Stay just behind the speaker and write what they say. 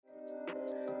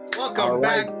Welcome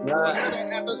back to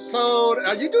another episode.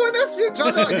 Are you doing this?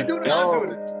 John, are you doing it? I'm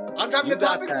doing it. I'm driving the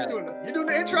topic. You're doing it. You doing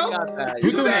the intro?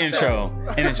 Who's doing the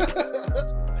intro?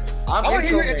 I want to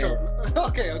hear your intro.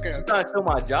 Okay. You trying to steal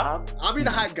my job? I'll be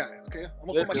the hype guy. Okay. I'm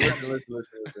gonna put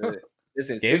my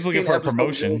Listen. Gabe's looking for a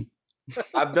promotion.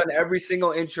 I've done every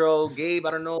single intro. Gabe,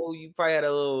 I don't know. You probably had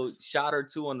a little shot or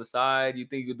two on the side. You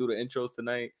think you could do the intros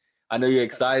tonight? I know you're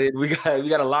excited. We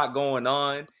got a lot going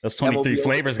on. Those 23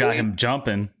 flavors got him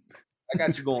jumping. I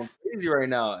got you going crazy right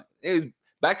now.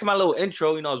 Back to my little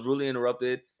intro. I was really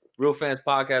interrupted. Real Fans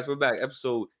Podcast. We're back.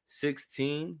 Episode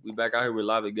 16. We back out here with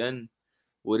live again.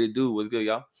 What it do? What's good,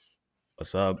 y'all?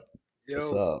 What's up? Yo,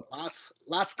 What's up?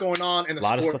 Lots going on in the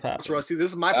sports world. See,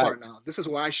 this is my part now. This is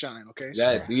where I shine, okay?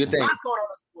 So, do you think? Lots going on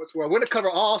in the sports world. We're going to cover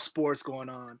all sports going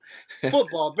on.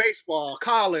 Football, baseball,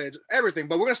 college, everything.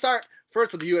 But we're going to start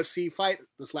first with the UFC fight.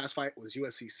 This last fight was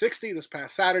UFC 60 this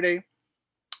past Saturday.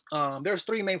 There's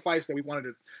three main fights that we wanted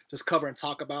to just cover and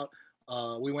talk about.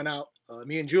 We went out,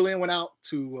 me and Julian went out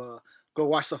to go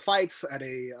watch the fights at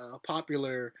a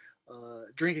popular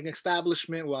drinking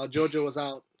establishment while JoJo was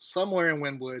out somewhere in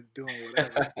Wynwood doing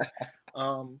whatever.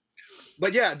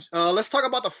 But yeah, let's talk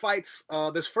about the fights.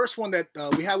 This first one that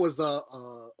we had was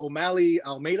O'Malley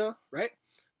Almeida, right?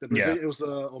 It was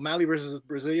O'Malley versus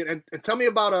Brazilian. And tell me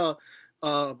about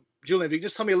Julian. If you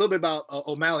just tell me a little bit about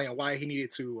O'Malley and why he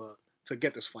needed to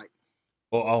get this fight.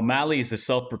 Well, O'Malley is a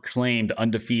self-proclaimed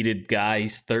undefeated guy.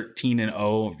 He's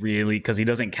 13-0, really, because he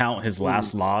doesn't count his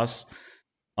last loss.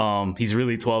 He's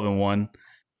really 12-1.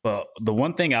 But the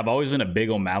one thing I've always been a big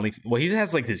O'Malley. Well, he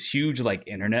has like this huge like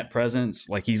internet presence.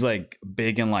 Like he's like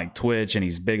big in like Twitch and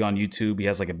he's big on YouTube. He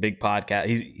has like a big podcast.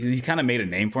 He's kind of made a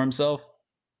name for himself.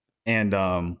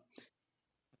 And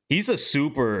he's a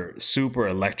super, super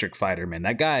electric fighter, man.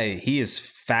 That guy, he is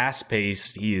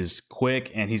fast-paced, he is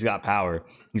quick, and he's got power.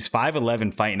 He's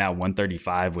 5'11", fighting at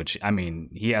 135, which, I mean,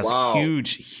 he has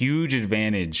huge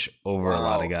advantage over a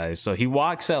lot of guys. So he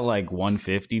walks at like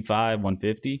 155,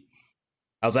 150.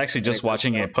 I was actually just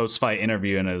watching a post-fight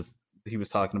interview, and he was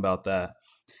talking about that.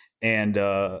 And,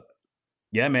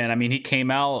 yeah, man, I mean, he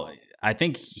came out, I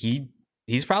think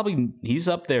he's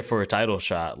up there for a title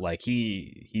shot. Like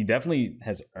he definitely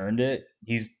has earned it.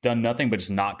 He's done nothing but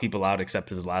just knock people out except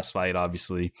his last fight,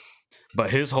 obviously. But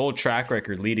his whole track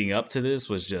record leading up to this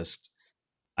was just,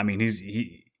 I mean,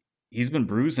 he's been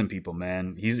bruising people,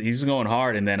 man. He's been going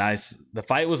hard. And then the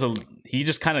fight was he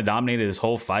just kind of dominated his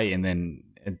whole fight, and then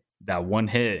that one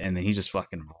hit, and then he just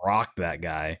fucking rocked that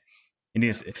guy. And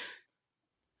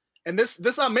And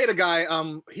this Almeida guy,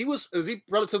 he was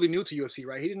relatively new to UFC,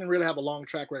 right? He didn't really have a long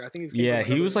track record. I think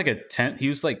he was like a 10th. He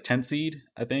was like 10th seed,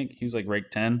 I think. He was like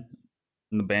ranked 10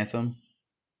 in the bantam.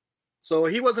 So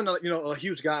he wasn't a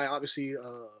huge guy. Obviously,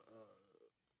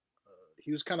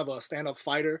 he was kind of a stand-up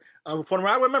fighter. From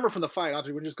what I remember from the fight,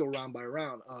 obviously we'll just go round by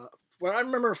round. What I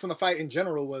remember from the fight in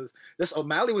general was this: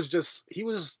 O'Malley was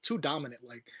too dominant.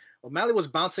 Like O'Malley was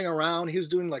bouncing around. He was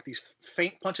doing like these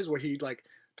feint punches where he like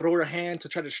throw her hand to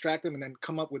try to distract him and then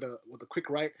come up with a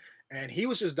quick right. And he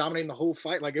was just dominating the whole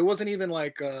fight. Like it wasn't even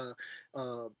like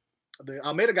the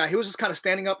Almeida guy. He was just kind of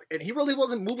standing up and he really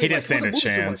wasn't moving. He didn't stand a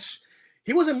chance.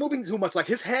 He wasn't moving too much. Like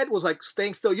his head was like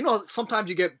staying still. You know, sometimes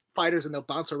you get fighters and they'll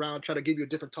bounce around, try to give you a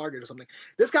different target or something.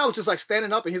 This guy was just like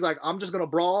standing up and he's like, I'm just going to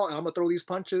brawl and I'm going to throw these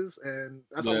punches and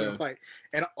that's how we're going to fight.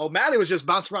 And O'Malley was just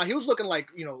bouncing around. He was looking like,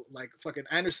 like fucking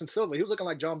Anderson Silva. He was looking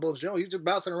like John Bones Jones. He was just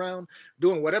bouncing around,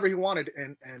 doing whatever he wanted.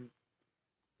 And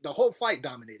the whole fight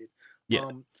dominated.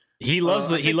 Yeah. He loves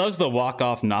the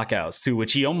walk-off knockouts too,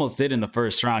 which he almost did in the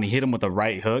first round. He hit him with a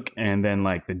right hook, and then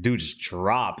like the dude just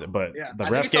dropped. But the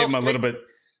ref gave him a little bit.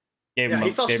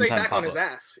 He fell straight back on his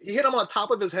ass. He hit him on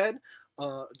top of his head,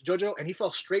 JoJo, and he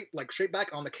fell straight back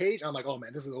on the cage. I'm like, oh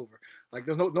man, this is over. Like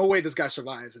there's no way this guy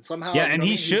survives. And somehow, and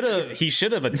he should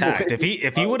have attacked.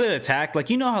 If he would have attacked, like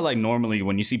how like normally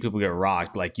when you see people get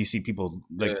rocked, like you see people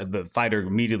like the fighter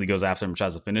immediately goes after him and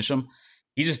tries to finish him.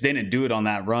 He just didn't do it on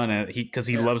that run, because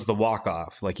he loves the walk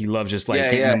off. Like he loves just like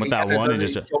hitting him with that one and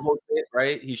just showboats it,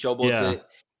 right. He showboats it,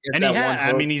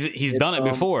 and he's done it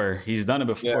before. He's done it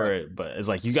before, but it's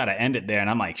like you got to end it there. And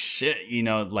I'm like, shit,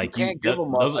 like you can't give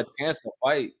him a chance to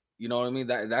fight. You know what I mean?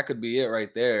 That could be it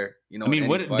right there. I mean,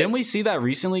 didn't we see that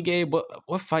recently, Gabe?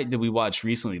 What fight did we watch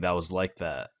recently that was like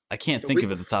that? I can't think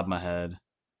of it at the top of my head.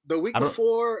 The week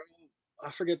before. I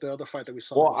forget the other fight that we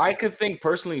saw. Well, I could think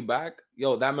personally back,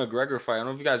 that McGregor fight. I don't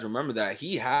know if you guys remember that.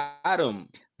 He had him.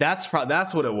 That's what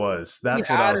it was. That's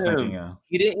what I was thinking of.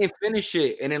 He didn't finish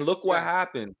it, and then look what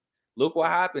happened. Look what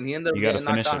happened. He ended up getting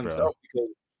knocked out himself because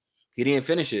he didn't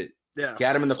finish it. Yeah, he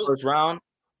had him in the first round,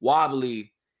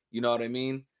 wobbly. You know what I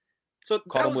mean? So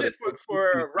Caught that him was with it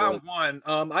for round one.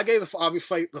 I gave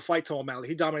the fight to O'Malley.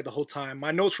 He dominated the whole time.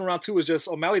 My notes from round two is just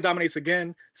O'Malley dominates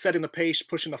again, setting the pace,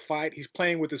 pushing the fight. He's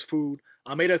playing with his food.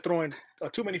 Almeida throwing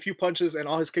too many few punches, and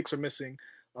all his kicks are missing.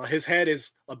 His head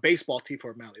is a baseball tee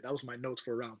for O'Malley. That was my notes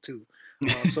for round two.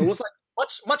 So it was like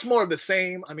much more of the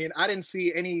same. I mean, I didn't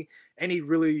see any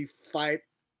really fight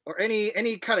or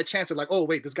any kind of chance of like, oh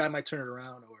wait, this guy might turn it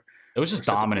around. Or it was just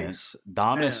dominance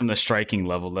from the striking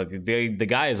level. Like the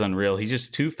guy is unreal. He's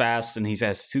just too fast and he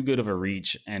has too good of a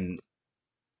reach, and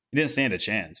he didn't stand a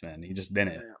chance, man. He just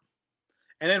didn't. Yeah.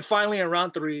 And then finally in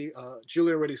round three,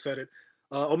 Julian already said it.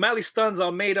 O'Malley stuns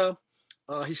Almeida.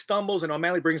 He stumbles and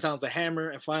O'Malley brings down the hammer,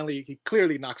 and finally he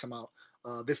clearly knocks him out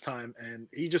this time, and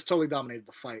he just totally dominated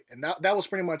the fight. And that was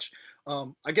pretty much,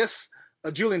 I guess,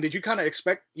 Julian, did you kind of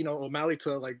expect O'Malley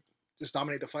to like just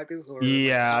dominate the fight? Or,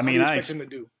 yeah, I mean, I expect him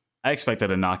to do. I expected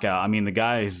a knockout. I mean, the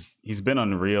guy he's been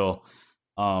unreal.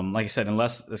 Like I said,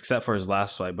 except for his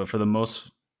last fight, but for the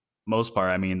most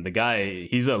part, I mean, the guy,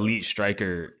 he's an elite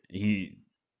striker.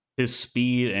 His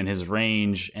speed and his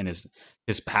range and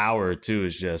his power too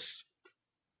is just,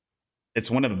 it's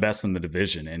one of the best in the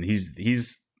division, and he's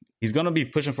going to be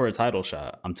pushing for a title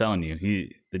shot. I'm telling you,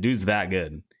 the dude's that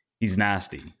good. He's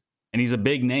nasty, and he's a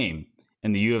big name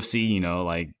in the UFC.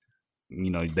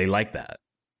 They like that.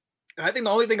 And I think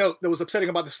the only thing that was upsetting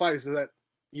about this fight is that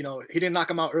he didn't knock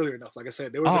him out earlier enough. Like I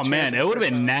said, there was. Oh man, it would have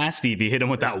been nasty if he hit him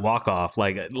with that walk off.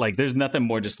 Like there's nothing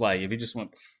more. Just like if he just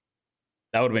went,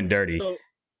 that would have been dirty.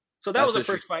 So that was the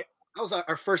first fight. That was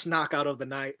our first knockout of the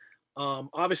night.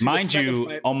 Obviously, mind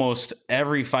you, almost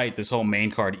every fight this whole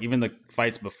main card, even the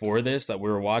fights before this that we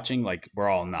were watching, like were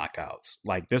all knockouts.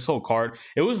 Like this whole card,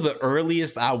 it was the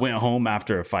earliest I went home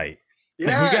after a fight.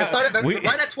 Yeah, it started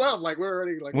right at 12. Like we're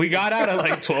already like we got out at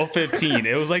like 12:15.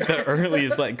 It was like the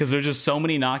earliest, like because there's just so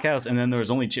many knockouts, and then there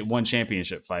was only one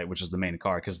championship fight, which was the main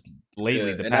card. Because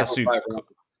lately the past two,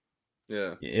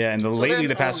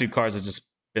 the past two cards have just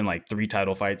been like 3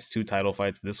 title fights, 2 title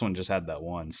fights. This one just had that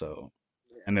one, so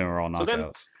and they were all knockouts. So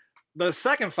then the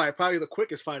second fight, probably the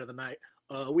quickest fight of the night,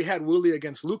 we had Woodley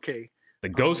against Luque. The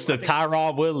ghost of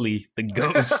Tyrone Woodley. The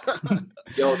ghost.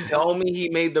 Yo, tell me he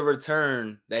made the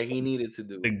return that he needed to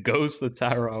do. The ghost of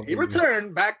Tyrone Woodley. He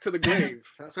returned back to the grave.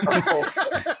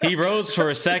 He rose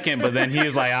for a second, but then he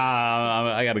was like,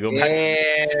 I got to go back.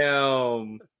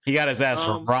 Damn. He got his ass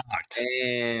rocked.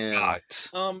 Damn. Rocked.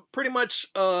 Pretty much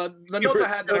the notes I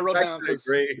had that I wrote down.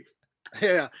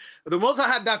 Yeah, the most I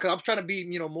had down because I was trying to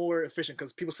be, more efficient.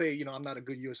 Because people say, I'm not a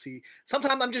good UFC.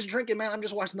 Sometimes I'm just drinking, man. I'm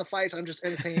just watching the fights. I'm just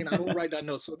entertained. I don't write down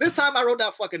notes. So this time I wrote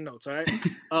down fucking notes. All right.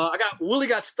 Willie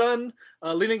got stunned,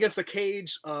 leaning against the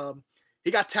cage. He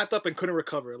got tapped up and couldn't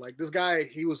recover. Like this guy,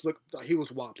 he was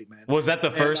wobbly, man. Was that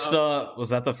the first? Was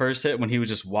that the first hit when he was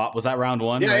just was that round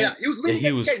one? Yeah, right? yeah. He was leaning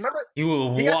against the cage. Remember? He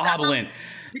was wobbling.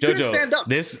 He couldn't stand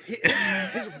up. His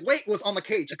weight was on the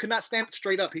cage. He could not stand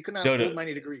straight up. He could not hold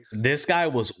 90 degrees. This guy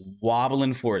was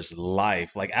wobbling for his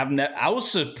life. Like I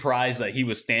was surprised that he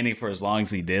was standing for as long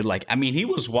as he did. Like, I mean, he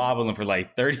was wobbling for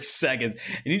like 30 seconds,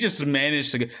 and he just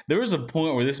managed to go. There was a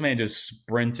point where this man just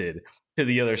sprinted to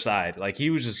the other side. Like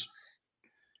he was just.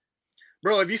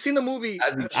 Bro, have you seen the movie?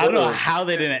 I don't know how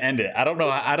they didn't end it. I don't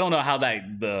know how that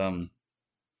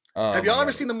have y'all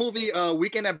ever seen the movie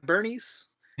Weekend at Bernie's?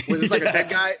 Where there's like a dead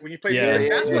guy when you play music.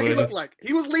 That's what he looked like.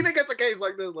 He was leaning against a case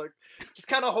like this, like just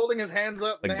kind of holding his hands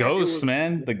up. The ghost,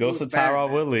 man. The ghost of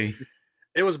Tyrone Woodley.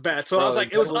 It was bad. So I was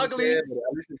like, it was ugly. At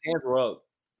least his hands were up.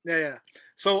 Yeah.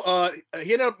 So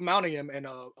he ended up mounting him, and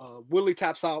Woodley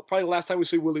taps out. Probably the last time we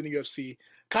see Woodley in the UFC.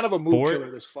 Kind of a mood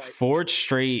killer this fight. 4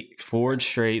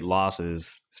 straight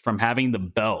losses from having the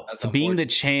belt to being the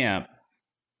champ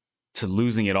to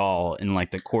losing it all in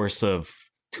like the course of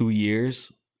 2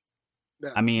 years.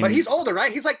 Yeah. I mean, but he's older,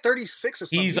 right? He's like 36 or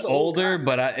something. He's older,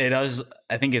 but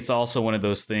I think it's also one of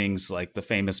those things like the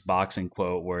famous boxing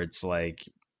quote where it's like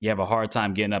you have a hard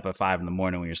time getting up at 5 a.m.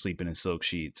 when you're sleeping in silk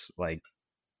sheets. Like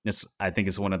I think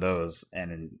it's one of those,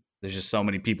 and there's just so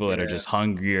many people that are just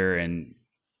hungrier, and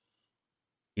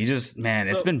he just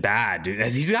it's been bad, dude.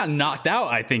 As he's gotten knocked out,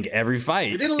 I think every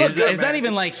fight. It didn't look good, it's not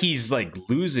even like he's like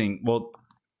losing. Well,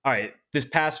 all right, this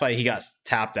past fight he got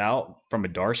tapped out from a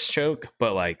Darce choke,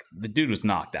 but like the dude was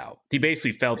knocked out. He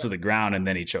basically fell to the ground and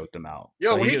then he choked him out.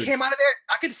 Yo, so when he came out of there,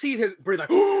 I could see his breathing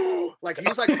like he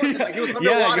was like fucking, like he was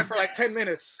underwater for like 10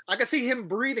 minutes. I could see him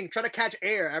breathing, trying to catch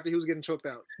air after he was getting choked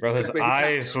out. Bro, his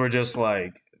eyes were just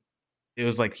like it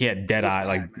was like he had dead eye.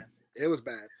 Like man. It was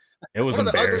bad. It was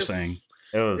embarrassing.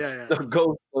 It was the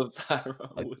ghost of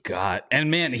Tyrone. God. And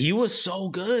man, he was so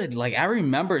good. Like I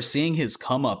remember seeing his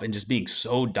come up and just being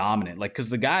so dominant. Like, cause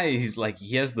the guy, he's like,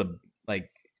 he has the,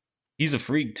 like, He's a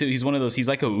freak too. He's one of those. He's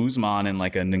like a Usman and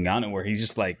like a Ngannou, where he's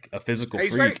just like a physical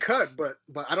He's freak. very cut, but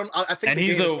I don't. I think. And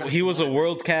he was a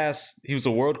world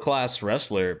class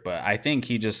wrestler, but I think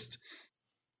he just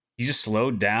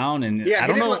slowed down, and I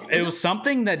don't know. It was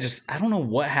something that I don't know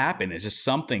what happened. It's just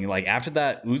something like after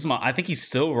that Usman. I think he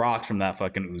still rocked from that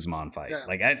fucking Usman fight. Yeah.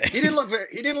 Like he didn't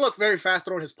look very fast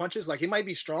throwing his punches. Like he might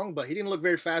be strong, but he didn't look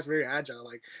very fast, very agile.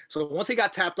 Like so, once he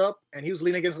got tapped up and he was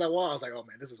leaning against that wall, I was like, oh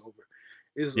man, this is over.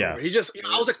 Over. He just,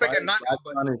 I was expecting knockout,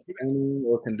 but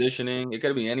or conditioning. It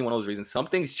could be any one of those reasons.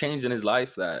 Something's changed in his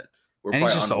life that we're and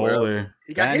he's just older.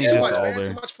 He got hit too much, man.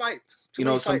 Too much fight.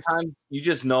 Sometimes you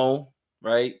just know,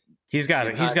 right? He's got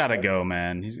to go,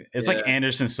 man. It's like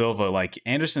Anderson Silva. Like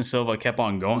Anderson Silva kept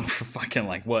on going for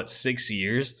fucking 6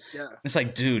 years. Yeah, it's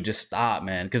like, dude, just stop,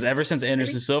 man. Because ever since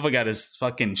Anderson Silva got his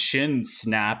fucking shin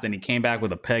snapped and he came back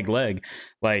with a peg leg,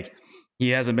 like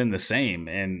he hasn't been the same.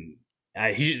 And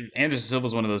Anderson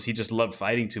Silva's one of those. He just loved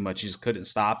fighting too much. He just couldn't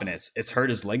stop, and it's hurt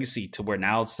his legacy to where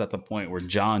now it's at the point where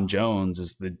John Jones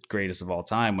is the greatest of all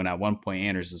time. When at one point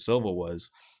Anderson Silva was.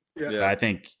 Yeah, I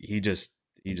think he just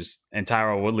and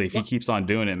Tyron Woodley, if he keeps on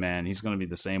doing it, man, he's going to be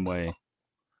the same way.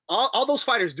 All those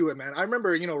fighters do it, man. I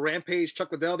remember, Rampage,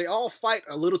 Chuck Liddell, they all fight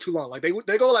a little too long. Like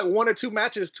they go like 1 or 2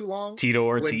 matches too long. Tito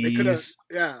Ortiz,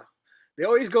 they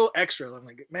always go extra. I'm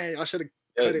like, man, I should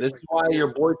have. This is why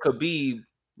your boy Khabib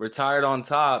retired on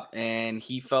top, and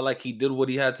he felt like he did what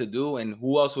he had to do. And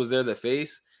who else was there to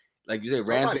face? Like you say,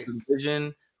 ran through the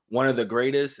division, one of the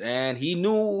greatest, and he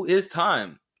knew his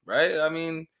time, right? I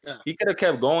mean, he could have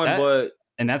kept going, but.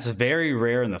 And that's very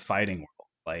rare in the fighting world.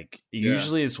 Like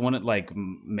usually it's like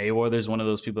Mayweather's one of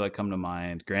those people that come to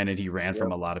mind. Granted, he ran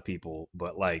from a lot of people,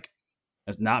 but like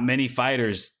there's not many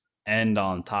fighters end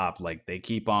on top. Like they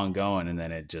keep on going, and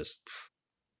then it just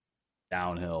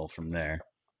downhill from there.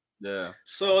 Yeah.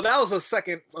 So that was the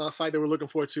second fight that we're looking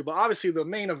forward to. But obviously the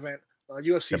main event,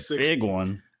 UFC 60. Big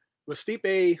one. Was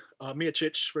Stipe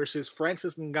Miocic versus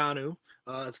Francis Ngannou.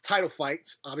 It's a title fight.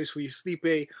 Obviously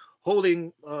Stipe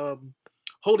holding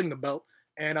the belt.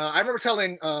 And I remember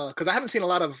telling, because I haven't seen a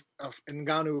lot of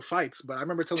Ngannou fights, but I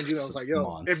remember telling you, I was like,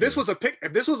 yo, if this was a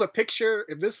picture,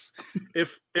 if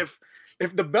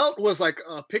the belt was like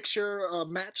a picture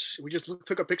match, we just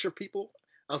took a picture of people,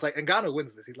 I was like, Ngannou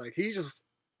wins this.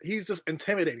 He's just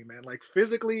intimidating, man. Like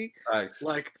physically,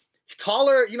 like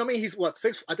taller, you know what I mean? He's what,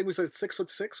 6? I think we said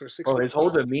 6'6" or 6. Oh, his whole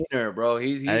demeanor, bro.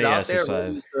 He's out there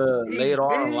ready to lay it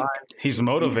on line. He's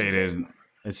motivated.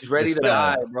 He's ready to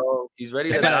die, bro. He's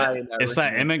ready to die. It's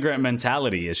that immigrant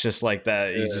mentality. It's just like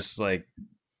that. He's just like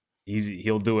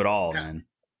he'll do it all, man.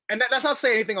 And that's not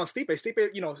saying anything on Stipe.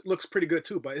 Stipe, looks pretty good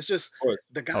too, but it's just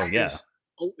the guy is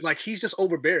like he's just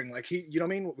overbearing. Like you know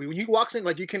what I mean? When he walks in,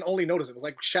 like you can only notice him. It's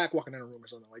like Shaq walking in a room or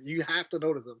something. Like you have to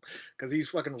notice him because he's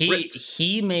fucking ripped.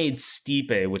 He made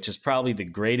Stipe, which is probably the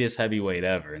greatest heavyweight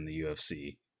ever in the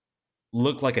UFC,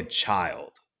 look like a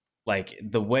child. Like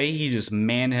the way he just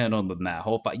manhandled them that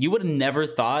whole fight. You would have never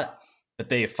thought that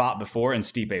they fought before and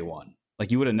Stipe won. Like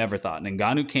you would have never thought. And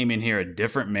Ngannou came in here a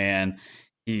different man.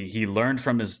 He learned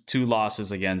from his 2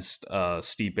 losses against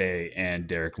Stipe and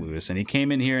Derek Lewis. And he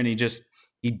came in here and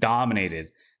he dominated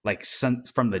like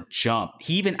from the jump.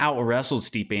 He even out wrestled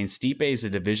Stipe, and Stipe is a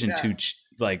Division II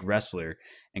like wrestler.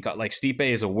 And like Stipe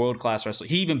is a world-class wrestler.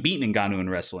 He even beat Ngannou in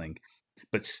wrestling.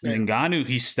 But Ngannou,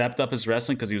 he stepped up his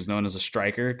wrestling because he was known as a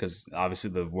striker, because obviously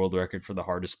the world record for the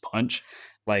hardest punch.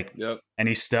 And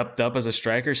he stepped up as a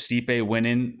striker. Stipe went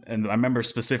in, and I remember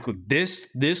specifically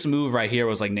this move right here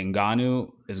was like, Ngannou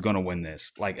is going to win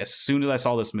this. Like as soon as I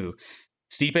saw this move,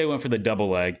 Stipe went for the double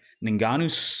leg.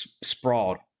 Ngannou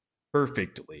sprawled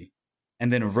perfectly,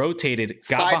 and then rotated,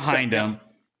 got behind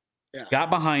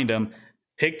him,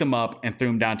 picked him up and threw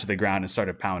him down to the ground and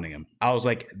started pounding him. I was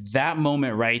like, that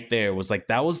moment right there was like,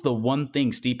 that was the one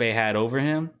thing Stipe had over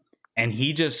him. And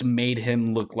he just made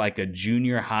him look like a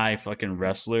junior high fucking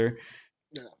wrestler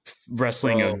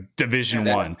wrestling a Division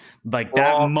I. Like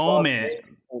that moment,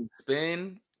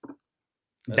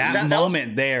 that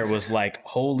moment there was like,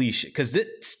 holy shit. Because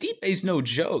Stipe's no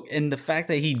joke. And the fact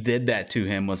that he did that to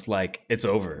him was like, it's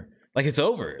over. Like, it's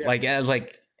over. Yeah.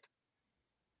 Like,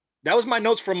 that was my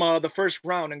notes from the first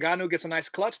round. And Ngannou gets a nice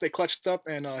clutch. They clutched up,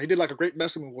 and he did like a great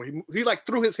wrestling move where he like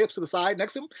threw his hips to the side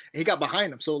next to him, and he got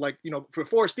behind him. So like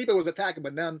before Stipe was attacking,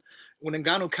 but then when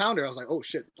Ngannou countered, I was like, oh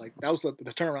shit! Like that was the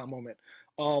turnaround moment.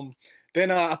 Then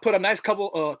I put a nice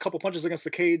couple punches against the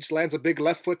cage, lands a big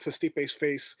left foot to Stipe's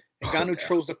face. Ngannou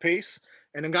throws the pace,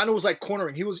 and Ngannou was like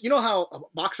cornering. He was, how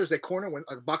boxers they corner when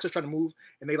a boxer's trying to move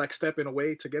and they like step in a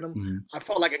way to get him. Mm-hmm. I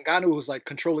felt like Ngannou was like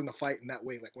controlling the fight in that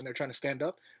way, like when they're trying to stand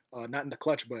up. not in the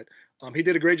clutch, but he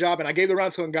did a great job. And I gave the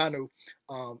round to Ngannou,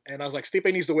 and I was like,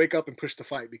 Stipe needs to wake up and push the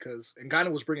fight because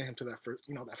Ngannou was bringing him to that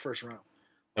first round.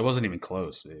 It wasn't even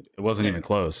close, dude. It wasn't even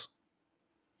close.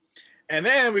 And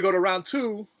then we go to round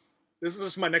 2. This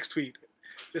is my next tweet.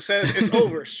 It says it's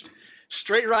over.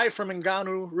 Straight right from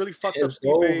Ngannou, really fucked up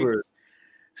Stipe. Over.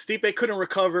 Stipe couldn't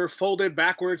recover, folded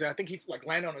backwards, and I think he like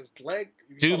landed on his leg.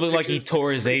 Dude looked like he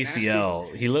tore his ACL.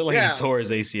 Nasty. He looked like he tore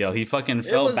his ACL. He fucking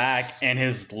fell back, and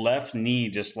his left knee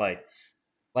just like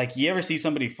you ever see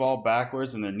somebody fall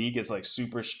backwards and their knee gets like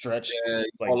super stretched,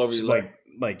 all over your leg.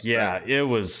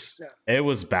 It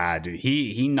was bad, dude.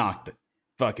 He knocked the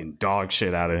fucking dog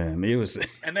shit out of him. It was.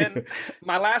 And then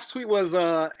my last tweet was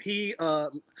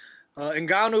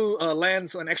Ngannou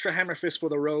lands an extra hammer fist for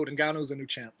the road. Ngannou's the new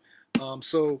champ.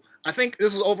 So I think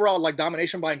this is overall like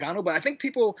domination by Ngannou, but I think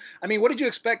people. I mean, what did you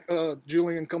expect,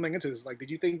 Julian, coming into this? Like,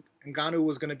 did you think Ngannou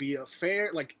was going to be a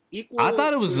fair, like equal? I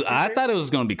thought it was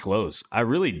going to be close. I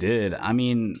really did. I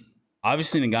mean,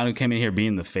 obviously Ngannou came in here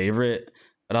being the favorite,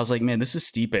 but I was like, man, this is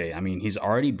Stipe. I mean, he's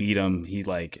already beat him.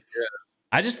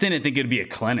 I just didn't think it'd be a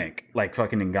clinic like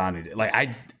fucking Ngannou.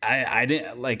 Like I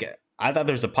didn't like. I thought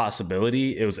there was a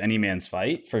possibility it was any man's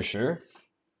fight for sure.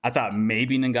 I thought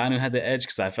maybe Ngannou had the edge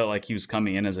because I felt like he was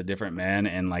coming in as a different man,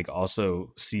 and like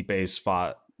also Stipe's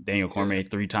fought Daniel Cormier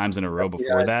 3 times in a row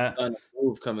before that.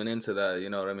 Move coming into that, you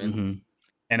know what I mean? Mm-hmm.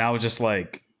 And I was just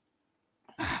like,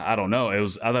 I don't know.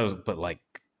 But like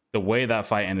the way that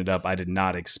fight ended up, I did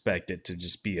not expect it to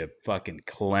just be a fucking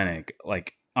clinic,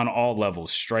 like on all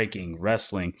levels, striking,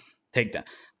 wrestling, takedown,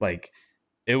 like.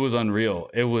 It was unreal.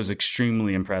 It was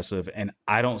extremely impressive, and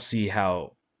I don't see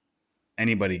how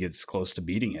anybody gets close to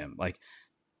beating him. Like,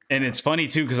 and it's funny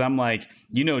too because I'm like,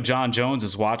 John Jones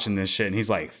is watching this shit, and he's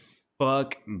like,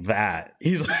 "Fuck that."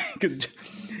 He's like, because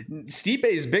Stipe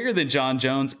is bigger than John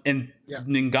Jones, and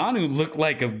Ngannou looked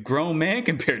like a grown man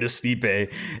compared to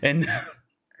Stipe, and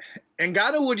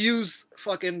Ngannou would use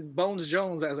fucking Bones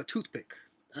Jones as a toothpick.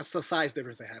 That's the size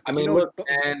difference they have. I mean, look,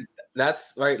 and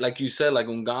that's right. Like you said, like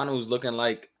Ngannou's looking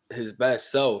like his best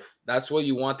self. That's what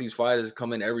you want these fighters to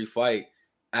come in every fight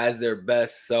as their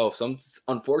best self.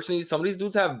 Unfortunately, some of these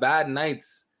dudes have bad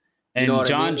nights. And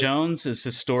John Jones is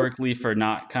historically for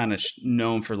not kind of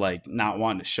known for like not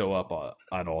wanting to show up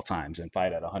at all times and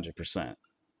fight at 100%.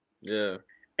 Yeah.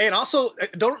 And also,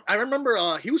 I remember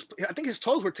I think his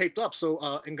toes were taped up. So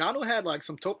Ngannou had like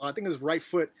some I think his right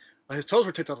foot. His toes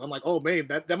were taped up. I'm like, oh man,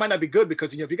 that might not be good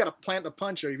because if you got to plant a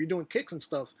punch or if you're doing kicks and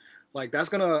stuff, like that's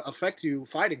gonna affect you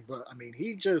fighting. But I mean,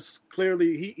 he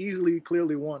easily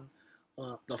clearly won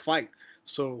the fight.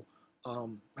 So I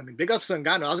mean, big ups to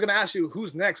Ngannou. I was gonna ask you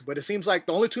who's next, but it seems like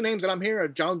the only 2 names that I'm hearing are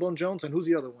John Bone Jones and who's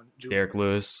the other one? Derek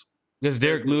Lewis. Because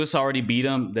Derek Lewis already beat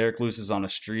him. Derek Lewis is on a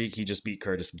streak. He just beat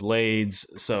Curtis Blades.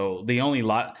 So the only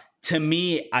to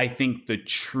me, I think the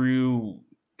true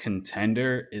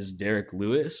contender is Derek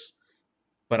Lewis.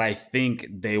 But I think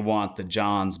they want the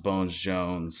Bones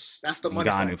Jones. That's the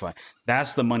money fight.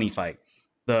 That's the money fight.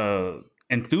 The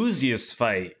enthusiast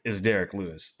fight is Derek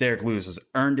Lewis. Derek Lewis has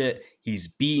earned it. He's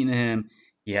beaten him.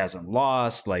 He hasn't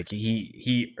lost. Like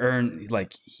he earned.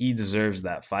 Like he deserves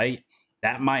that fight.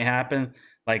 That might happen.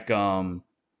 Like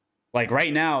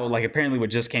right now. Like apparently, what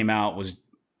just came out was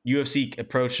UFC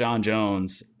approached John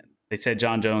Jones. They said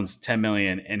John Jones 10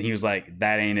 million, and he was like,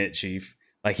 "That ain't it, Chief."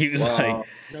 Like he was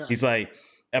he's like.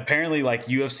 Apparently, like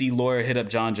UFC lawyer hit up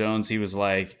John Jones. He was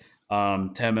like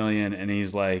 10 million, and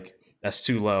he's like, "That's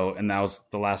too low." And that was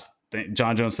the last thing.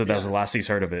 John Jones said that was the last he's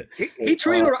heard of it. He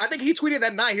tweeted. I think he tweeted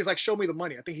that night. He's like, "Show me the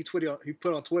money." I think he tweeted. He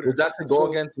put on Twitter. Was that to go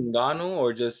against Ngannou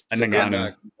or just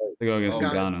Ngannou? To go against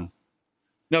Ngannou.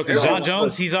 No, because John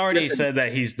Jones, he's already said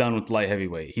that he's done with light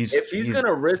heavyweight. If he's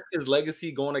gonna risk his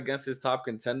legacy going against his top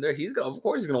contender, of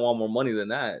course he's gonna want more money than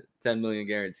that. 10 million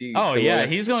guaranteed. Oh yeah,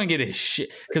 he's gonna get his shit.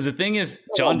 Because the thing is,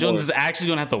 John Jones is actually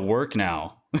gonna have to work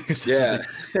now. Yeah,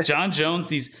 John Jones.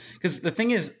 Because the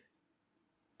thing is,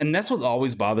 and that's what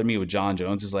always bothered me with John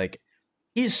Jones is like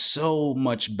he's so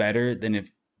much better than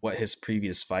what his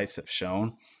previous fights have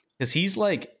shown. Because he's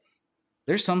like,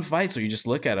 there's some fights where you just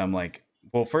look at him like.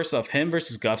 Well, first off, him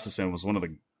versus Gustafsson was one of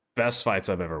the best fights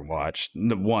I've ever watched.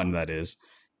 One, that is.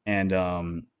 And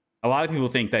a lot of people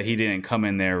think that he didn't come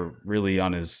in there really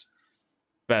on his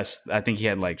best. I think he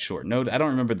had like short notice. I don't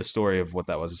remember the story of what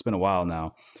that was. It's been a while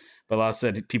now. But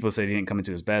people said he didn't come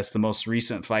into his best. The most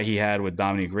recent fight he had with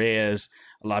Dominic Reyes,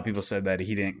 a lot of people said that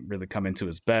he didn't really come into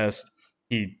his best.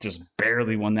 He just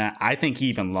barely won that. I think he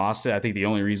even lost it. I think the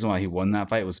only reason why he won that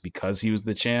fight was because he was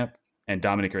the champ. And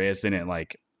Dominic Reyes didn't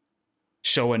like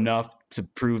show enough to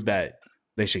prove that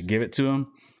they should give it to him.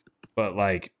 But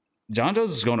like John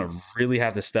Jones is going to really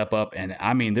have to step up. And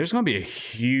I mean, there's going to be a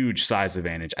huge size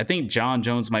advantage. I think John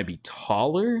Jones might be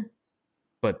taller,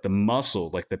 but the muscle,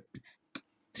 like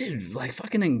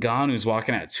fucking Ngannou's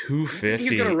walking at 250.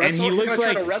 He's gonna wrestle. And he looks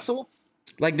try to wrestle.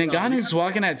 Like Ngannou's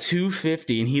walking at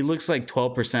 250 and he looks like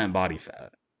 12% body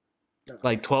fat. No.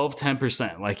 Like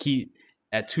 10%. Like he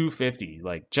at 250.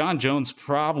 Like John Jones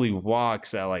probably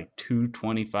walks at like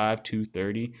 225,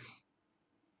 230.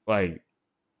 Like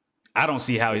I don't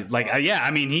see how he's like, yeah,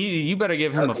 I mean, you better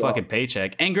give him a fucking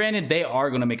paycheck. And granted, they are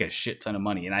going to make a shit ton of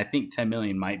money. And I think 10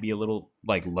 million might be a little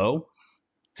like low,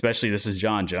 especially this is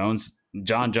John Jones.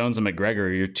 John Jones and McGregor are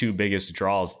your two biggest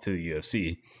draws to the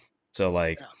UFC. So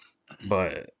like,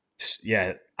 but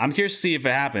yeah, I'm curious to see if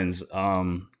it happens.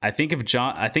 I think if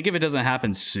it doesn't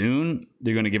happen soon,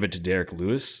 they're going to give it to Derek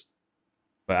Lewis.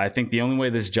 But I think the only way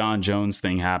this John Jones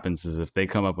thing happens is if they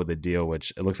come up with a deal,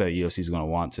 which it looks like UFC is going to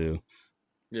want to.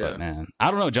 Yeah, but man,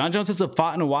 I don't know. John Jones hasn't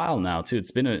fought in a while now, too.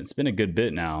 It's been a good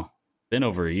bit now. Been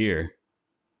over a year.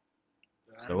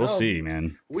 So we'll see,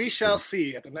 man. We shall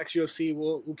see. At the next UFC,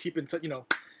 we'll keep in touch.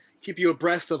 Keep you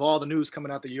abreast of all the news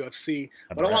coming out the UFC.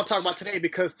 But I want to talk about today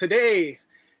because today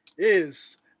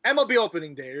is MLB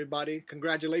opening day. Everybody,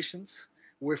 congratulations!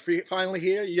 We're finally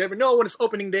here. You never know when it's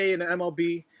opening day in the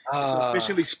MLB. It's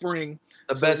officially spring.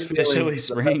 The best officially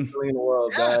spring in the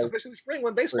world, guys. It's officially spring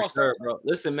when baseball starts. Bro.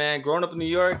 Listen, man, growing up in New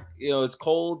York, it's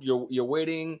cold. You're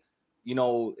waiting.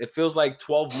 It feels like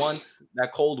 12 months.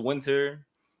 That cold winter.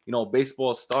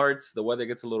 Baseball starts. The weather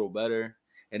gets a little better,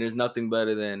 and there's nothing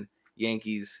better than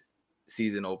Yankees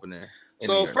season opener.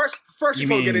 So first, before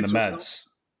we get into the Mets.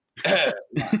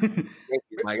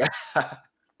 My God.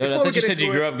 I thought you said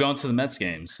you grew up going to the Mets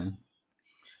games.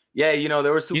 Yeah,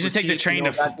 there was. You used to take the train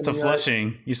to Flushing.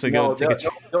 You used to go.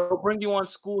 They'll bring you on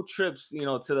school trips, to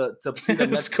see the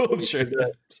Mets school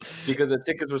trips because the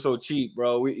tickets were so cheap,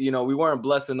 bro. We weren't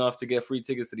blessed enough to get free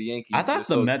tickets to the Yankees. I thought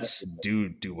the Mets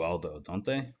do well though, don't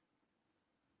they?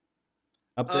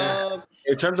 Up there,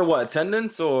 in terms of what,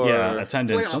 attendance or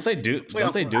attendance? Don't they do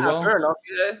well? Fair enough.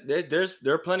 Yeah,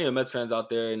 there are plenty of Mets fans out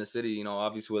there in the city.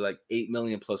 Obviously with like 8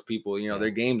 million plus people. Their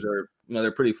games are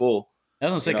they're pretty full. I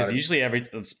was gonna say because usually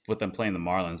with them playing the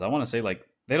Marlins, I want to say like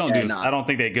they don't do. I don't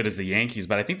think they're good as the Yankees,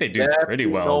 but I think they do pretty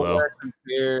well though.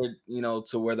 Compared,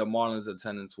 to where the Marlins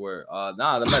attendance were.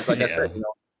 The Mets, like I said,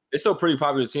 they're still a pretty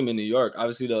popular team in New York.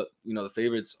 Obviously, the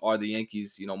favorites are the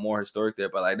Yankees. More historic there,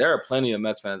 but like there are plenty of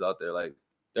Mets fans out there. Like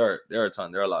there are a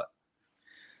ton. There are a lot.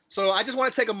 So I just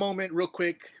want to take a moment, real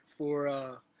quick,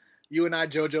 for you and I,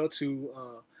 JoJo, to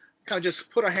kind of just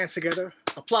put our hands together.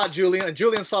 Applaud Julian. And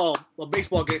Julian saw a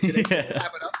baseball game today. So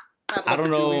wrap it up. I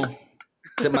don't know.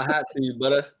 Tip my hat to you,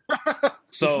 brother.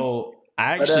 So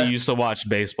I actually used to watch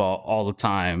baseball all the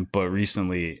time, but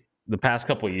recently, the past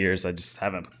couple of years, I just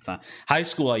haven't put the time. High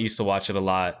school, I used to watch it a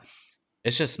lot.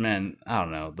 It's just, man, I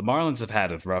don't know. The Marlins have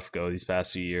had a rough go these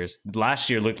past few years. Last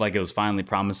year looked like it was finally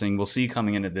promising. We'll see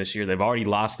coming into this year. They've already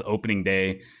lost the opening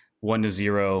day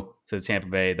 1-0 to the Tampa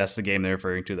Bay. That's the game they're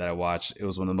referring to that I watched. It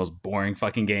was one of the most boring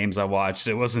fucking games I watched.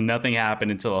 It wasn't nothing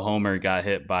happened until a homer got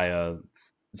hit by a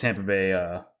Tampa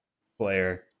Bay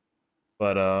player.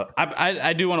 But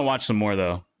I do want to watch some more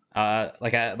though.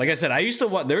 Like I said, I used to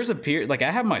watch. There's a period like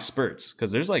I have my spurts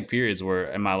because there's like periods where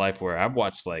in my life where I've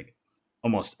watched like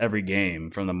almost every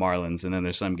game from the Marlins, and then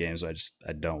there's some games where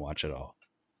I don't watch at all.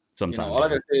 Sometimes. All I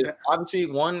gotta say is, obviously,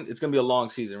 one, it's gonna be a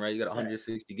long season, right? You got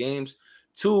 160 games.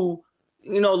 Two,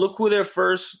 look who their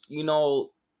first,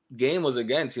 game was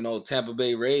against. Tampa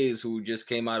Bay Rays, who just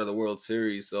came out of the World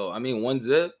Series. So I mean,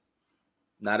 1-0,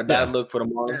 not a bad look for the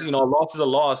Marlins. A loss is a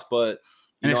loss, but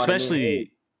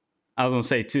especially, I was gonna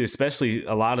say too, especially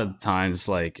a lot of the times,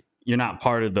 like you're not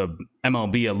part of the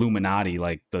MLB Illuminati,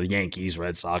 like the Yankees,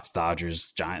 Red Sox,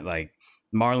 Dodgers, Giants. Like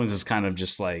Marlins is kind of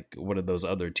just like one of those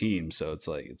other teams. So it's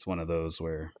like it's one of those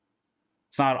where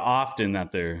it's not often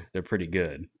that they're pretty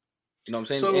good. You know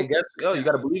what I'm saying? So, and guess, you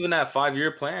got to believe in that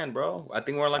 5-year plan, bro. I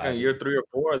think we're like on year 3 or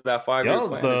 4 of that 5-year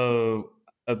plan.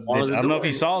 I don't know if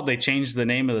you saw, they changed the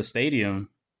name of the stadium.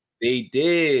 They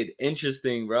did.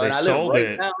 Interesting, bro. They sold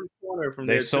it.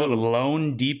 They sold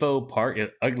Lone Depot Park.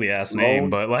 Ugly ass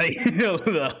name, but like,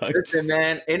 listen,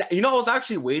 man. And I was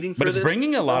actually waiting for but it's this.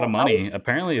 Bringing a lot of money.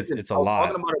 Apparently, it's a lot. I was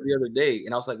talking about it the other day,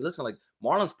 and I was like, listen, like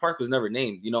Marlins Park was never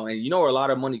named, and where a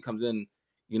lot of money comes in,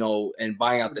 and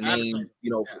buying out the name,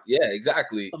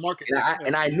 exactly. The market,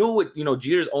 and I knew with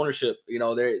Jeter's ownership,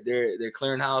 they're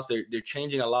clearing house, they're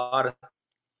changing a lot of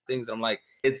things. I'm like,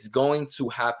 it's going to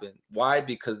happen. Why?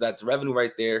 Because that's revenue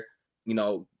right there,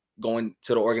 going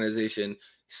to the organization,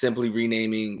 simply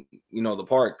renaming, the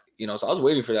park, so I was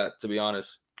waiting for that, to be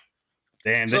honest.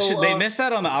 Damn, So, they missed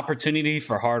out on the opportunity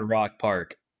for Hard Rock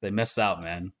Park. They missed out,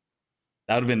 man.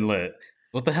 That would have been lit.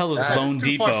 What the hell is That- Lone it's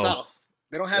too far Depot? south.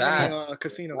 They don't have any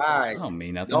casinos. Right. I don't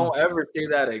mean nothing. Don't ever say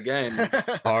that again.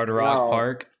 Hard Rock No.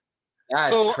 Park. That's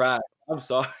So- trash. I'm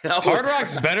sorry. That Hard was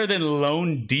Rock's trash. better than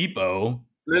Lone Depot.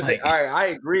 Listen, like- all right, I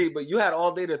agree, but you had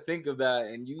all day to think of that,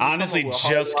 and you Honestly, come up with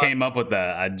Hard just Rock. came up with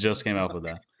that. I just came up with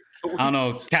that. I don't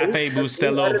know. Can we Cafe edit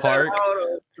Bustelo that Park. out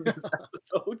of this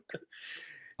episode?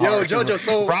 Yo, Hard- JoJo,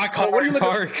 so Rock what are you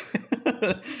Hard looking?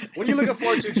 Park. What are you looking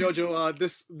forward to, JoJo?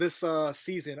 This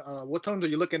season. What teams are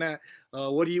you looking at?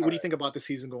 What do you think about the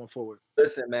season going forward?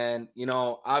 Listen, man,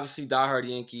 obviously diehard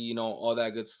Yankee, all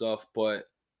that good stuff, but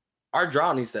our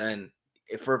drought needs to end.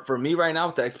 For me right now,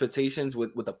 with the expectations,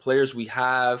 with the players we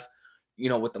have,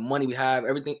 with the money we have,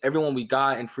 everyone we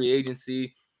got in free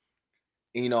agency,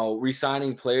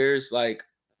 re-signing players, like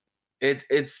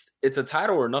it's a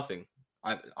title or nothing.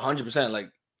 100%. Like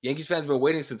Yankees fans have been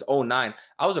waiting since 2009.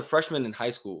 I was a freshman in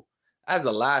high school. That's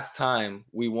the last time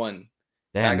we won.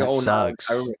 Damn, Back in that 2009,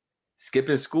 sucks. I remember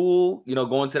skipping school,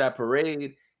 going to that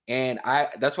parade. And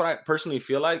that's what I personally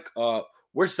feel like.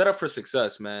 We're set up for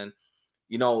success, man.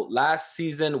 Last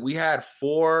season we had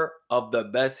 4 of the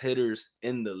best hitters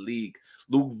in the league.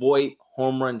 Luke Voit,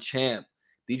 home run champ.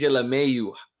 DJ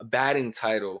LeMahieu, batting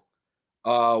title.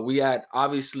 We had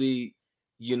obviously,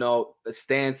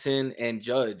 Stanton and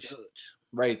Judge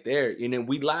right there. And then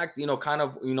we lacked, kind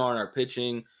of, on our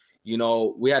pitching.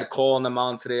 We had Cole on the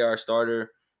mound today, our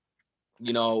starter.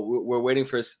 We're waiting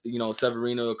for,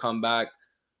 Severino to come back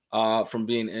from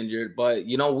being injured. But,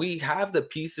 we have the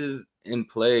pieces in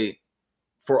play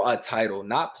for a title,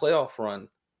 not playoff run,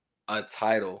 a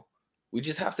title. We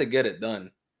just have to get it done.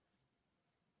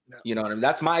 Yeah. You know what I mean?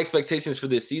 That's my expectations for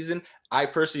this season. I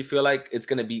personally feel like it's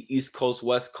going to be East Coast,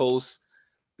 West Coast,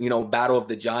 battle of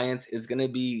the giants. It's going to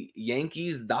be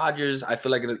Yankees, Dodgers. I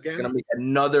feel like it's going to make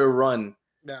another run.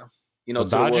 Yeah. The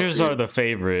Dodgers are the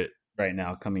favorite right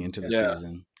now coming into the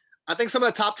season. I think some of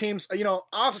the top teams,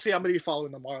 obviously I'm going to be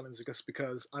following the Marlins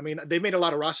because they made a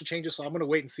lot of roster changes, so I'm going to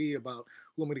wait and see about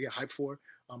who I'm going to get hyped for.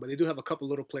 But they do have a couple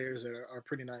little players that are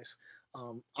pretty nice.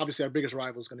 Obviously, our biggest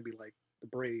rival is going to be like the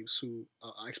Braves, who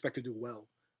I expect to do well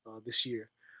this year,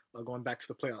 going back to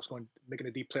the playoffs, making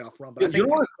a deep playoff run. But I think, you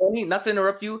know what's funny? Not to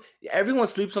interrupt you, everyone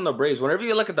sleeps on the Braves. Whenever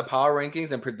you look at the power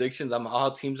rankings and predictions on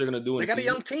how teams are going to do, they got a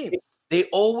young team. They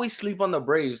always sleep on the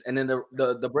Braves, and then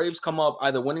the Braves come up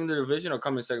either winning the division or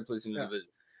coming second place in the division.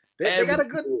 They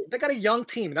got a young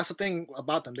team. That's the thing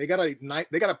about them. They got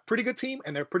a pretty good team,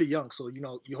 and they're pretty young. So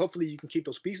hopefully you can keep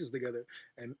those pieces together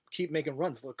and keep making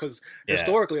runs. Because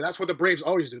historically, that's what the Braves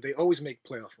always do. They always make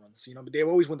playoff runs. But they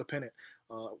always win the pennant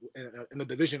in the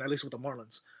division, at least with the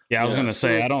Marlins. Yeah, I was gonna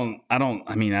say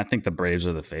I think the Braves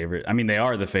are the favorite. I mean, they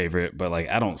are the favorite, but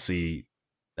I don't see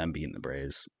them beating the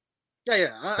Braves.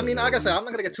 Yeah. I mean, like I said, I'm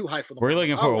not gonna get too high for them. We're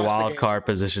looking for a wild card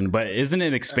position, but isn't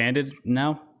it expanded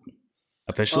now?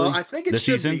 Officially, I think it this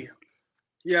should season? be.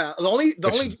 Yeah, the only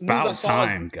news I saw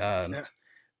God.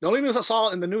 The only news I saw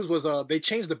in the news was they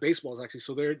changed the baseballs actually,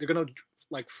 so they're gonna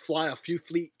fly a few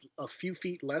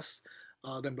feet less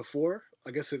than before.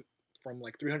 I guess from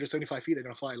 375 feet they're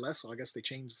gonna fly less, so I guess they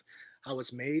changed how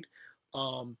it's made.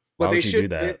 But Why they would you should. do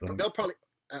that? They'll probably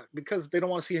because they don't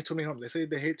want to see too many home. They say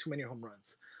they hit too many home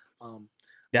runs.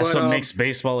 That's what makes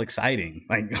baseball exciting.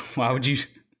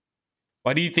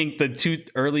 Why do you think the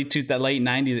late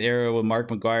 90s era with Mark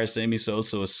McGwire, Sammy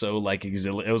Sosa was so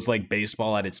exhilarating? It was like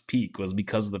baseball at its peak was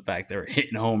because of the fact they were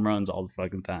hitting home runs all the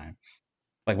fucking time.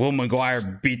 Will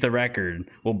McGwire beat the record?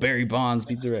 Will Barry Bonds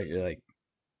beat the record?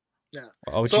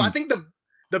 So I think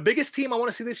the biggest team I want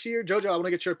to see this year, JoJo, I want to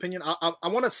get your opinion. I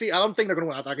want to see. I don't think they're going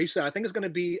to win. Like you said, I think it's going to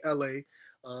be LA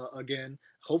again.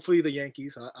 Hopefully the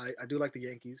Yankees. I do like the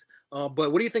Yankees. But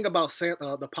what do you think about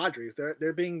the Padres?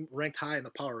 They're being ranked high in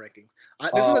the power rankings.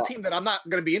 This is a team that I'm not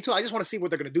going to be into. I just want to see what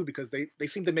they're going to do because they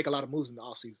seem to make a lot of moves in the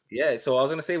offseason. Yeah, so I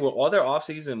was going to say, with all their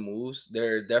offseason moves,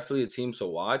 they're definitely a team to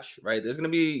watch, right? There's going to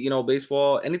be,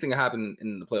 baseball, anything can happen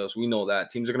in the playoffs. We know that.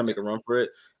 Teams are going to make a run for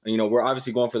it. And, we're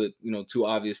obviously going for the, two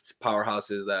obvious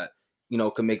powerhouses that,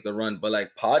 can make the run.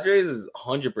 But, Padres is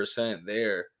 100%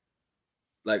 there.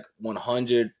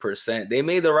 100%. They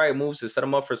made the right moves to set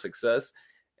them up for success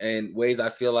in ways I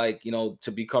feel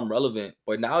to become relevant.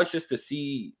 But now it's just to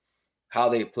see how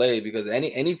they play because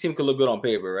any team could look good on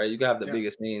paper, right? You can have the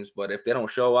biggest names, but if they don't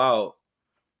show out,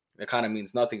 it kind of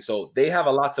means nothing. So they have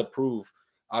a lot to prove,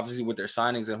 obviously, with their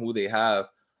signings and who they have.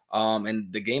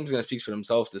 And the game's going to speak for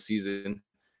themselves this season.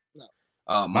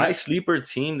 No. My sleeper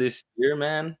team this year,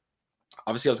 man,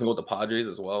 obviously I was going to go with the Padres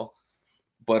as well.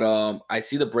 But I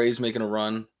see the Braves making a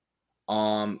run.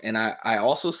 And I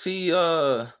also see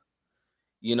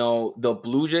the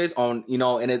Blue Jays on,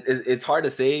 and it's hard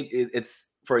to say. It's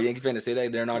for a Yankee fan to say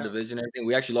that they're in our division and everything.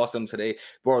 We actually lost them today.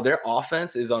 Bro, their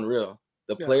offense is unreal.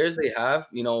 The players they have,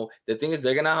 the thing is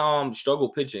they're gonna struggle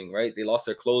pitching, right? They lost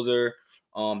their closer.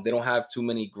 They don't have too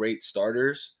many great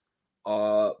starters.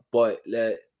 But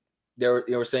they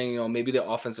were saying, maybe the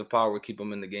offensive power would keep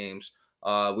them in the games.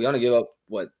 We only give up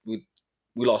we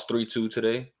lost 3-2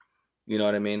 today. You know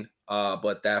what I mean?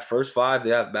 But that first 5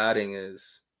 they have batting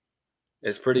is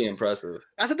pretty impressive.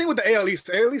 That's the thing with the AL East.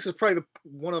 The AL East is probably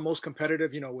one of the most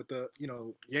competitive, with the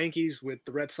Yankees, with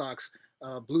the Red Sox,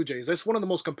 Blue Jays. That's one of the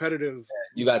most competitive.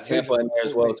 You got Tampa in there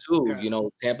as well too. Yeah.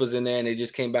 Tampa's in there, and they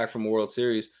just came back from a World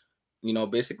Series.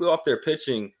 Basically off their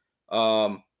pitching.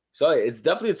 So it's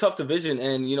definitely a tough division,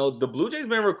 and the Blue Jays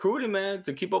been recruiting, man,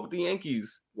 to keep up with the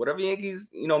Yankees. Whatever Yankees,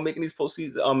 making these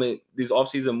postseason, these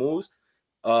offseason moves.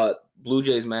 Blue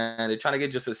Jays, man, they're trying to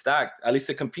get just as stacked, at least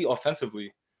to compete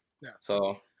offensively. Yeah.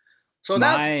 So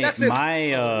that's it.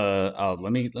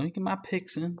 Let me get my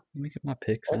picks in. Let me get my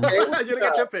picks in. Okay, you gotta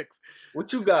get your picks.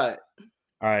 What you got?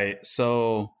 All right,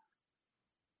 so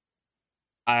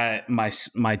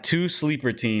my 2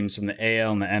 sleeper teams from the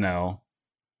AL and the NL.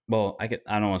 Well, I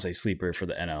don't want to say sleeper for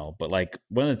the NL, but like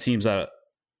one of the teams the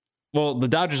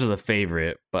Dodgers are the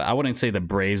favorite, but I wouldn't say the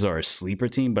Braves are a sleeper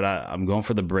team, but I'm going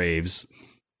for the Braves.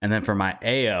 And then for my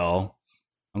AL,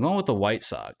 I'm going with the White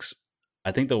Sox.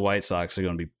 I think the White Sox are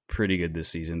going to be pretty good this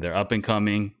season. They're up and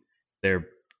coming. They're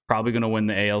probably going to win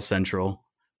the AL Central.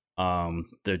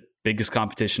 Their biggest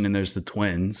competition in there's the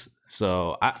Twins.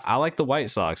 So I like the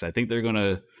White Sox. I think they're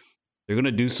going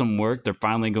to do some work. They're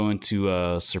finally going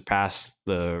to surpass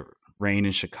the reign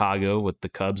in Chicago with the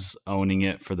Cubs owning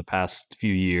it for the past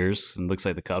few years. And it looks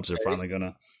like the Cubs are finally going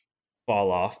to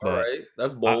fall off. But all right,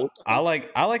 that's bold. I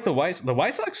like the White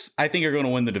Sox. I think are going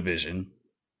to win the division.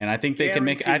 And I think they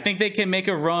can make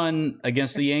a run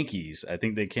against the Yankees. I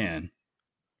think they can.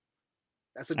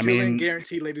 That's a Julian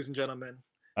guarantee, ladies and gentlemen.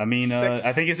 I mean,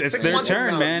 I think it's their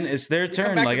turn, man. It's their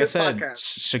turn. Like I said,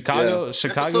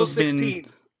 Chicago's been.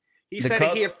 He said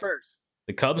it here first.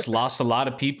 The Cubs lost a lot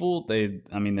of people. They're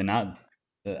not.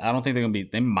 I don't think they're gonna be.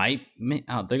 They're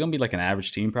gonna be like an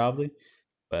average team probably.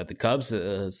 But the Cubs,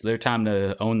 it's their time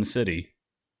to own the city.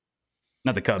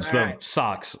 Not the Cubs, the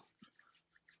Sox.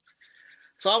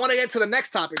 So I want to get to the next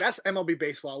topic. That's MLB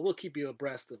baseball. We'll keep you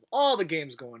abreast of all the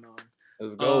games going on.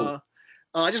 Let's go.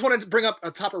 I just wanted to bring up a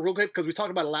topic real quick because we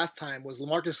talked about it last time. Was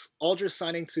LaMarcus Aldridge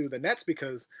signing to the Nets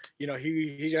because he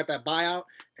got that buyout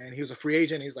and he was a free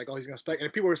agent. He was like, he's gonna expect,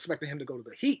 and people were expecting him to go to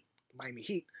the Heat, Miami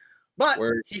Heat, but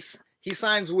he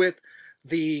signs with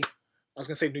the I was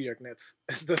gonna say New York Nets.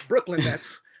 It's the Brooklyn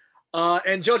Nets.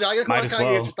 And Jojo, I gotta get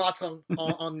your thoughts on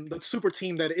the super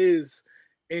team that is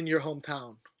in your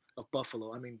hometown of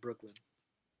Buffalo. I mean Brooklyn.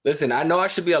 Listen, I know I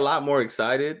should be a lot more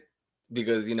excited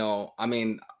because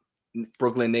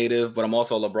Brooklyn native, but I'm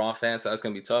also a LeBron fan, so that's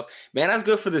gonna be tough. Man, that's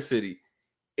good for the city.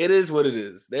 It is what it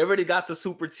is. They already got the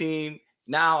super team.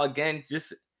 Now, again,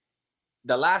 just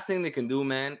the last thing they can do,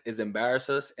 man, is embarrass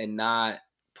us and not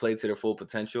play to their full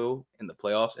potential in the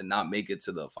playoffs and not make it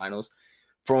to the finals.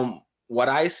 From what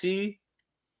I see,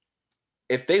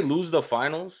 if they lose the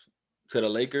finals to the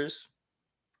Lakers,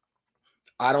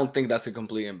 I don't think that's a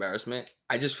complete embarrassment.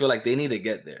 I just feel like they need to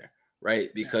get there, right?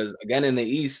 Because again, in the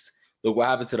East, look what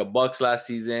happened to the Bucks last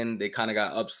season. They kind of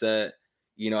got upset.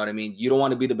 You know what I mean? You don't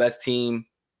want to be the best team,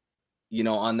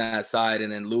 on that side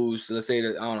and then lose. Let's say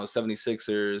that,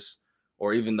 76ers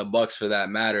or even the Bucks for that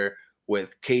matter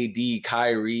with KD,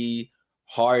 Kyrie,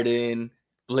 Harden,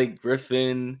 Blake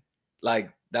Griffin.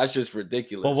 Like, that's just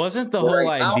ridiculous. Well, wasn't the whole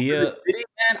idea? City,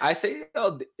 man, I say,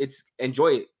 it's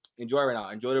enjoy it. Enjoy it right now.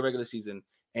 Enjoy the regular season.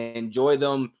 Enjoy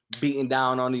them beating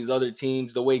down on these other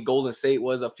teams the way Golden State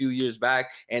was a few years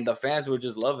back, and the fans were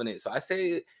just loving it. So I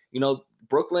say,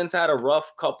 Brooklyn's had a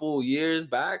rough couple years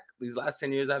back. These last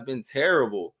 10 years have been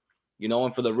terrible,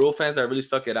 and for the real fans that really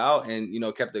stuck it out and,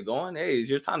 kept it going, hey, it's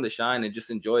your time to shine and just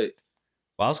enjoy it.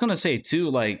 Well, I was going to say,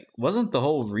 too, wasn't the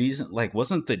whole reason,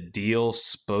 wasn't the deal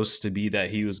supposed to be that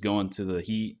he was going to the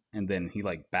Heat and then he,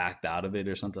 backed out of it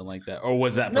or something like that? Or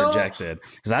was that projected?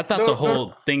 Because I thought the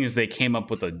whole thing is they came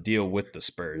up with a deal with the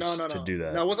Spurs to do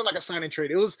that. No, it wasn't like a sign and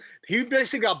trade. He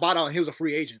basically got bought out and he was a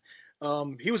free agent.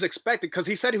 He was expected because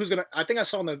he said he was going to, I think I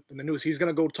saw in the news, he's going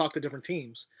to go talk to different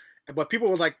teams. But people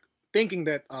were thinking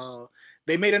that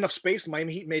they made enough space.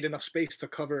 Miami Heat made enough space to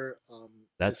cover.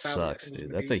 That sucks,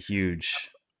 dude. That's a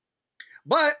huge.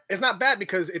 But it's not bad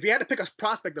because if you had to pick a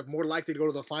prospect of more likely to go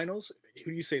to the finals, who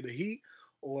do you say, the Heat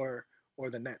or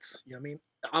the Nets? You know what I mean?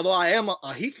 Although I am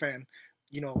a Heat fan,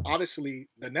 obviously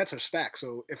the Nets are stacked.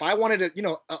 So if I wanted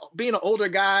to, being an older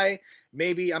guy,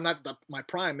 maybe I'm not my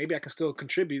prime. Maybe I can still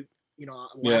contribute. I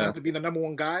don't have to be the number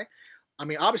one guy. I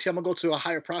mean, obviously, I'm gonna go to a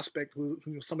higher prospect who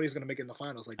somebody's gonna make it in the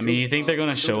finals. Like, you think they're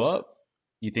gonna show up?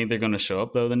 You think they're gonna show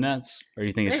up though, the Nets, or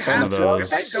you think it's one of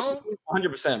those?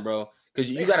 100%, bro. Because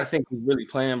you got to think who's really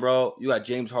playing, bro. You got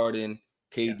James Harden,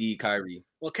 KD, Kyrie.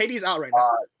 Well, KD's out right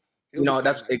now.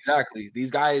 That's exactly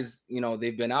these guys.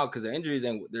 They've been out because of injuries,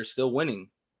 and they're still winning.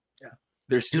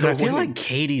 Yeah, Dude, I feel like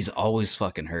KD's always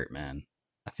fucking hurt, man.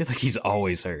 I feel like he's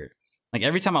always hurt. Like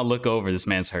every time I look over, this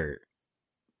man's hurt.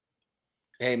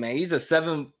 Hey, man, he's a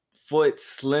 7-foot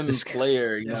slim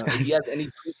player. He has any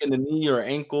tweak in the knee or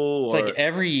ankle. It's like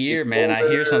every year, man, I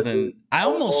hear something. I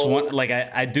almost want, like,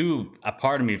 I do. A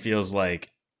part of me feels like,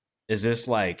 is this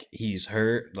like he's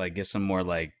hurt? Like, get some more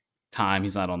like time.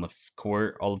 He's not on the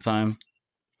court all the time.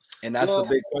 And that's the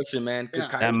big question, man. Because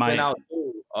Kyrie's been out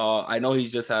too. I know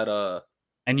he's just had a.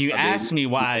 And you asked me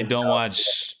why I don't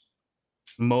watch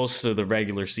most of the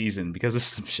regular season because of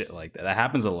some shit like that. That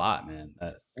happens a lot, man.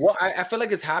 Well, I feel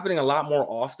like it's happening a lot more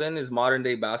often is modern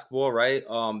day basketball, right?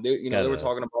 They were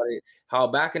talking about it. How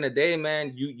back in the day,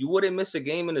 man, you wouldn't miss a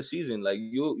game in the season. Like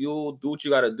you'll do what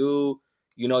you got to do.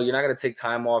 You're not gonna take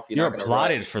time off. You're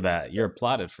applauded for that. You're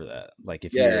applauded for that. Like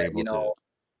if you're able to.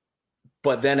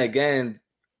 But then again,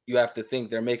 you have to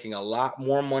think they're making a lot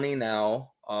more money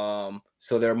now.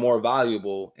 So they're more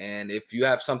valuable. And if you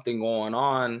have something going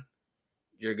on,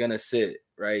 you're gonna sit,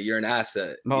 right? You're an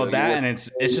asset. Well, and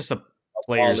it's just a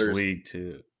players league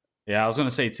too. Yeah, I was gonna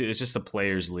say too. It's just a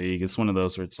players league. It's one of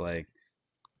those where it's like,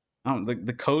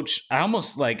 the coach. I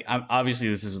almost like. Obviously,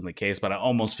 this isn't the case, but I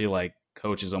almost feel like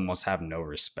coaches almost have no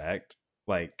respect,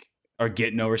 or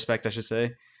get no respect, I should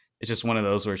say. It's just one of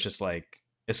those where it's just like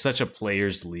it's such a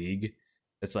players league.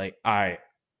 It's like, all right,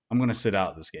 I'm gonna sit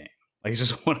out this game. Like it's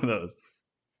just one of those.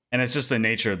 And it's just the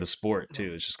nature of the sport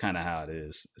too. It's just kind of how it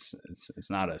is. It's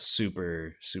not a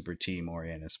super team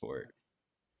oriented sport.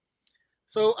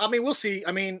 So I mean, we'll see.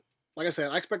 I mean, like I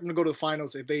said, I expect them to go to the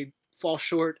finals. If they fall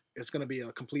short, it's going to be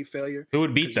a complete failure. Who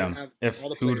would beat them?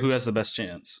 Who has the best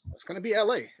chance? It's going to be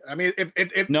LA. I mean, if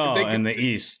in the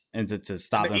East, and to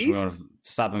stop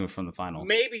them from the finals.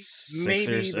 Maybe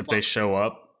Sixers, if they show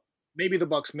up. Maybe the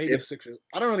Bucks, maybe the Sixers.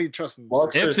 I don't really trust them.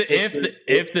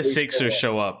 If the Sixers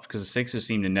show up, because the Sixers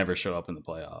seem to never show up in the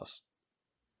playoffs.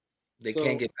 They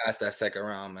can't get past that second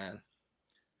round, man.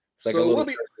 It's like a little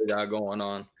they got going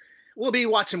on. We'll be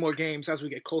watching more games as we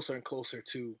get closer and closer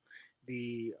to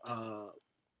the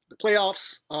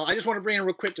playoffs. I just want to bring in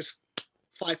real quick, just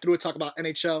fly through it, talk about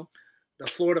NHL. The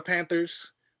Florida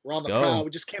Panthers. We're on the prowl.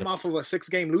 We just came off of a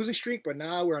 6-game losing streak, but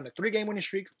now we're on a 3-game winning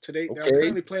streak. Today, they're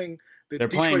currently playing. They're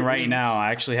playing right now.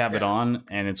 I actually have it on,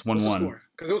 and it's 1-1.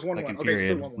 Because it was 1-1. Okay,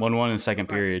 still 1-1 in the second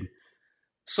period.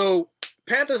 So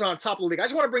Panthers are on top of the league. I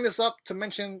just want to bring this up to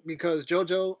mention because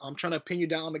JoJo, I'm trying to pin you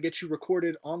down to get you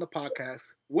recorded on the podcast.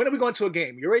 When are we going to a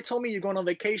game? You already told me you're going on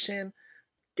vacation.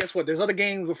 Guess what? There's other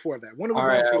games before that. When are we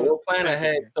going to? We'll plan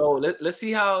ahead. Game? So let's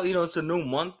see how it's a new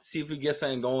month. See if we get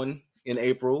something going in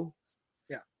April.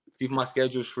 See if my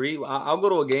schedule's free. I'll go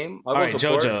to a game. All right,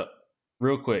 JoJo,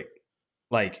 real quick.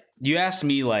 Like, you asked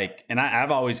me, and I've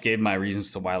always gave my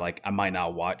reasons to why, I might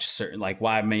not watch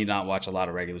why I may not watch a lot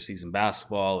of regular season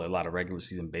basketball or a lot of regular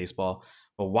season baseball.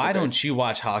 But why don't you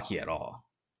watch hockey at all?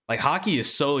 Like, hockey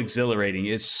is so exhilarating.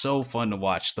 It's so fun to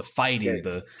watch. The fighting,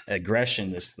 the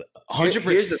aggression, this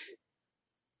 100%.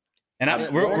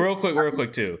 And real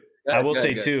quick, too. I will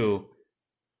say, too,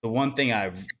 the one thing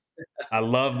I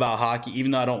love about hockey,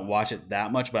 even though I don't watch it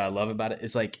that much, but I love about it,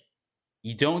 it's like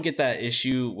you don't get that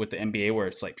issue with the NBA where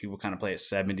it's like people kind of play at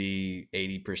 70,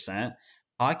 80%.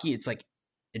 Hockey, it's like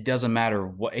it doesn't matter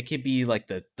what. It could be like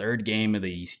the third game of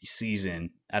the season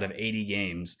out of 80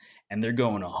 games, and they're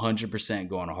going 100%,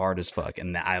 going hard as fuck.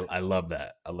 And I love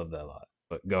that. I love that a lot.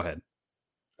 But go ahead.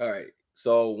 All right.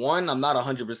 So, 1, I'm not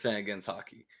 100% against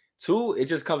hockey. 2, it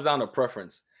just comes down to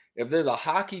preference. If there's a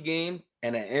hockey game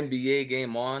and an NBA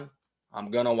game on, I'm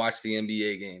going to watch the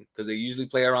NBA game because they usually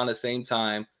play around the same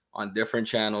time on different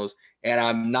channels, and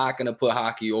I'm not going to put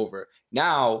hockey over.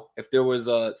 Now, if there was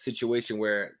a situation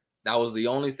where that was the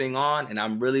only thing on and I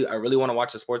really want to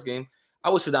watch a sports game, I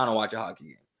would sit down and watch a hockey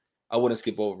game. I wouldn't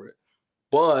skip over it.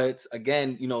 But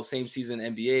again, same season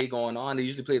NBA going on. They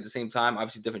usually play at the same time,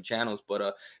 obviously different channels,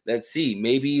 but let's see.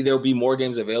 Maybe there'll be more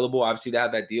games available. Obviously, they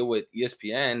have that deal with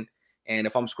ESPN. And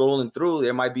if I'm scrolling through,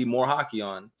 there might be more hockey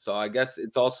on. So I guess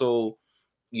it's also,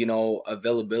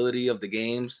 availability of the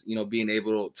games, being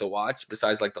able to watch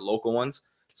besides the local ones.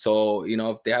 So,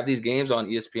 if they have these games on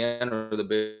ESPN or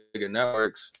the bigger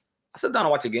networks, I sit down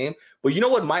and watch a game. But you know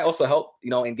what might also help,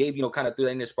 and Gabe, kind of threw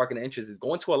that in there, sparking the interest, is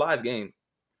going to a live game.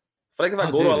 I feel like if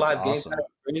I go to a live game, kind of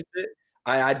experience it,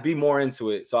 I'd be more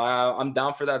into it. So I'm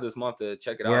down for that this month to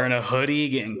check it out. Wearing a hoodie,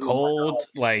 getting cold,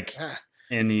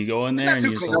 and you go in there and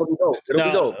it'll be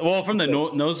dope. Well, from the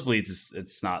nosebleeds,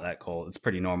 it's not that cold. It's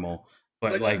pretty normal.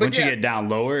 But once you get down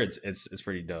lower, it's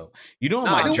pretty dope. You know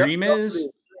what my dream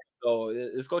is? So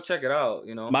let's go check it out.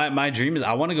 My dream is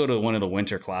I want to go to one of the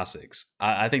Winter Classics.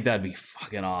 I think that'd be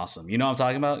fucking awesome. You know what I'm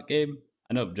talking about, Gabe?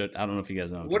 I know. I don't know if you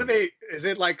guys know. What are they? Is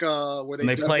it like where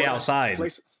they play outside?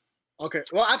 Okay.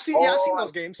 Well, I've seen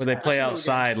those games. Where they play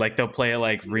outside, like they'll play at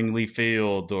like Wrigley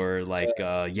Field or like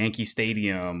Yankee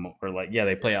Stadium or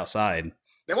they play outside.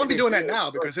 They won't be doing that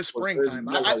now because it's springtime.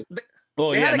 Not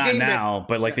now,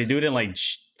 but they do it in like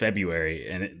February,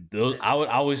 and I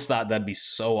always thought that'd be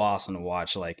so awesome to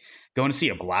watch. Like going to see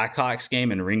a Blackhawks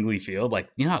game in Wrigley Field, like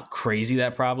you know how crazy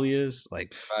that probably is.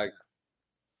 Like,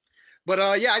 but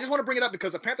I just want to bring it up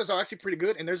because the Panthers are actually pretty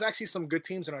good, and there's actually some good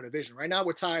teams in our division. Right now,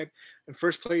 we're tied in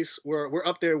first place. We're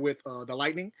up there with the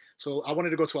Lightning. So I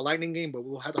wanted to go to a Lightning game, but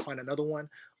we'll have to find another one.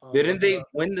 Didn't they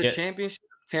win the championship,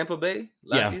 Tampa Bay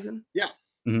last season? Yeah.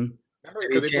 Mm-hmm.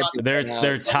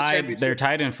 They're tied. They're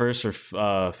tied in first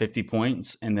for 50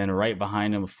 points, and then right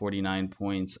behind them with 49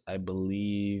 points, I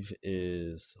believe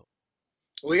is.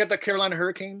 We got the Carolina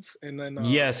Hurricanes, and then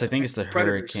yes, I think it's the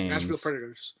Hurricanes, Nashville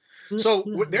Predators. So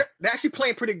they're actually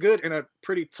playing pretty good in a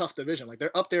pretty tough division. Like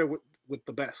they're up there with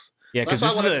the best. Yeah, because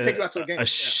this is a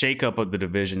shakeup of the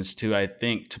divisions too. I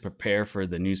think to prepare for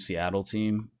the new Seattle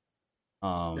team.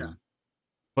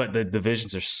 But the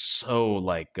divisions are so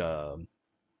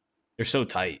they're so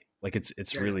tight. Like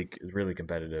it's really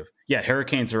competitive. Yeah,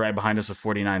 Hurricanes are right behind us with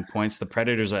 49 points. The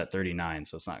Predators are at 39,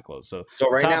 so it's not close. So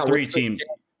right top now, three teams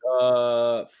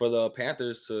for the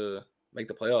Panthers to make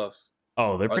the playoffs.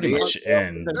 Oh, they're pretty much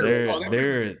in.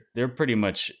 They're pretty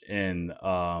much in.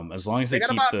 As long as they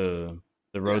keep the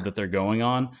road that they're going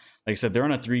on. Like I said, they're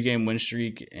on a 3-game win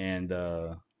streak, and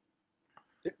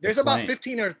there's about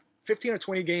 15 or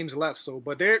 20 games left. So,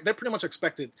 but they're pretty much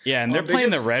expected. Yeah, and they're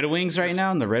playing the Red Wings right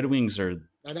now, and the Red Wings are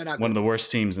one of the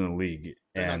worst teams in the league.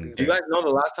 And do you guys know the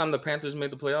last time the Panthers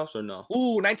made the playoffs or no?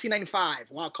 1995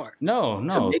 wild card. No,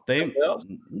 they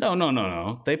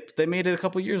made it a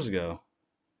couple years ago.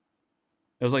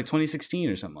 It was like 2016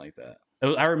 or something like that.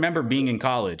 I remember being in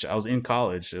college. I was in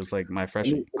college. It was like my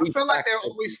freshman. I feel like they're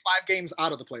always 5 games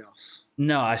out of the playoffs.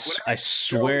 No, I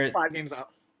swear 5 games out.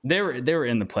 They were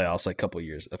in the playoffs like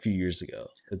a few years ago.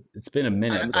 It's been a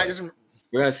minute.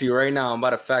 We're gonna see right now. I'm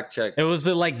about to fact check. It was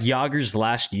like Yager's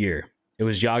last year. It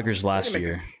was Yager's last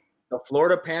year. The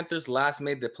Florida Panthers last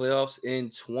made the playoffs in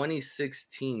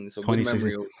 2016. So good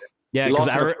memory. Yeah, because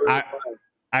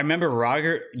I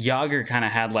remember Yager kind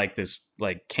of had like this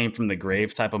came from the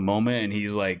grave type of moment, and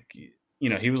he's like, he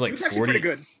was like 40. Pretty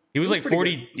good. He was like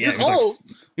 40. Good. Yeah,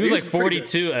 he was like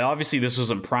 42. Obviously, this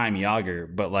wasn't prime Yager,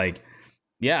 but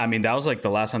yeah, I mean that was like the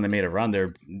last time they made a run.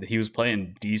 He was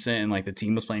playing decent, and like the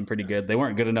team was playing pretty good. They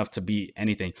weren't good enough to beat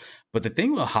anything. But the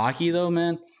thing with hockey, though,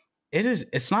 man,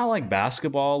 it's not like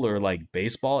basketball or like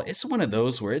baseball. It's one of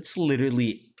those where it's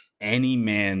literally any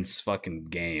man's fucking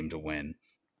game to win.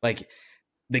 Like.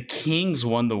 The Kings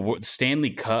won the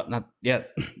Stanley Cup.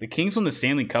 The Kings won the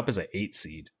Stanley Cup as an 8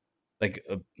 seed, like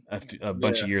a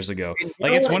bunch of years ago.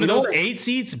 Like it's one of those 8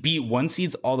 seeds beat 1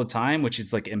 seeds all the time, which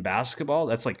is like in basketball,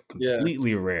 that's like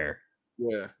completely rare.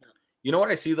 Yeah. You know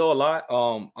what I see though a lot?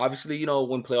 Obviously,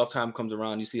 when playoff time comes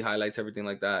around, you see highlights, everything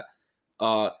like that.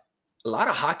 A lot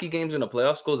of hockey games in the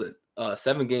playoffs goes at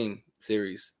 7-game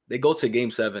series. They go to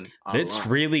game 7. It's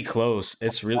really close.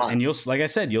 It's really, and you'll, like I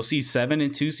said, you'll see 7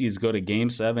 and 2 seeds go to game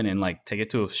 7 and like take it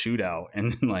to a shootout.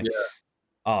 And then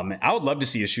oh man, I would love to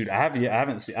see a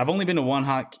shootout. I've only been to one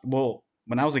hockey. Well,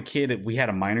 when I was a kid, we had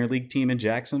a minor league team in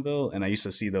Jacksonville, and I used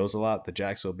to see those a lot, the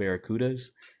Jacksonville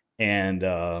Barracudas. And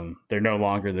they're no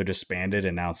longer, they're disbanded,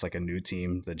 and now it's like a new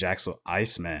team, the Jacksonville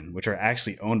Icemen, which are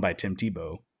actually owned by Tim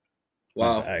Tebow.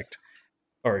 Wow. In fact,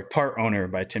 or part owner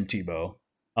by Tim Tebow.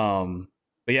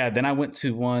 But yeah, then I went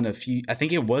to one I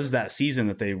think it was that season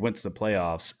that they went to the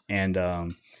playoffs, and I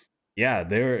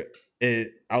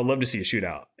would love to see a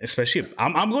shootout, especially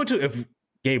I'm going to, if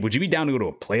Gabe, would you be down to go to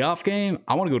a playoff game?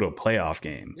 I want to go to a playoff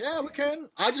game. Yeah, we can.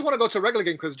 I just want to go to a regular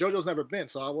game because JoJo's never been,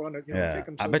 so I want to take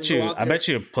him. I bet you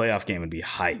a playoff game would be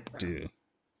hype, dude.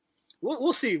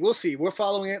 We'll see. We're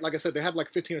following it. Like I said, they have like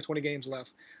 15 or 20 games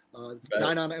left. 9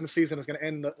 on the end of the season is going to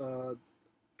end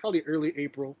probably early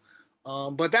April.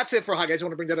 But that's it for hockey. I just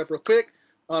want to bring that up real quick.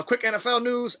 Quick NFL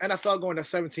news. NFL going to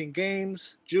 17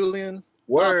 games. Julian,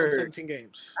 17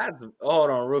 games. Hold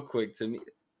on real quick. To me,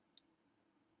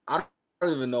 I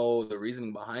don't even know the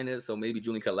reasoning behind it. So maybe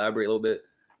Julian can elaborate a little bit.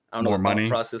 I don't know More the thought money,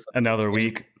 process. another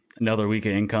week of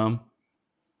income.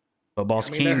 Football's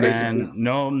king, man.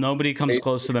 Nobody comes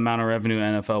close to the amount of revenue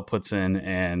NFL puts in,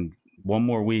 and one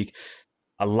more week.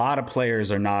 A lot of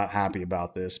players are not happy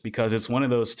about this because it's one of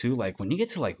those two. Like when you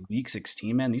get to like week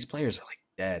 16, man, these players are like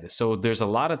dead. So there's a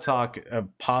lot of talk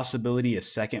of possibility a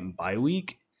second bye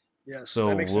week. Yes, so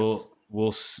that makes sense.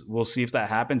 we'll see if that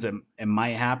happens. It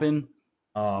might happen.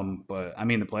 But I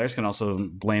mean, the players can also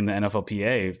blame the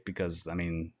NFLPA because I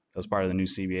mean that was part of the new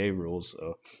CBA rules.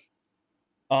 So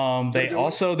they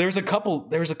also there was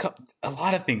a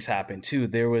lot of things happened too.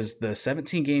 There was the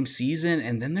 17 game season,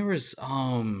 and then there was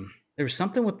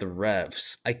something with the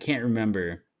refs. I can't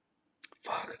remember.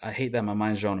 Fuck, I hate that my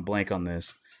mind's drawing a blank on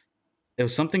this. It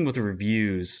was something with the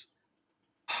reviews.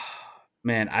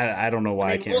 Man, I don't know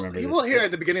why I can't remember. You this. will hear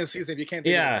at the beginning of the season if you can't.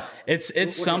 Yeah,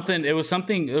 it's something. It was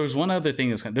something. There was one other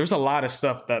thing. There was a lot of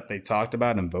stuff that they talked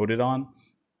about and voted on,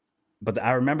 but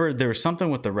I remember there was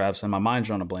something with the refs, and my mind's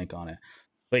drawing a blank on it.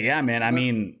 But yeah, man, I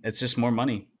mean, it's just more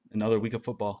money. Another week of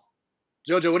football.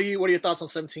 Jojo, what are your thoughts on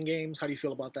 17 games? How do you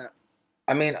feel about that?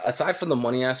 I mean, aside from the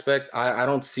money aspect, I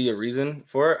don't see a reason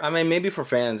for it. I mean, maybe for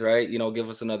fans, right? You know, give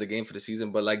us another game for the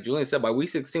season. But like Julian said, by week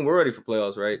 16, we're ready for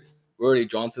playoffs, right? We're already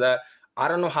drawn to that. I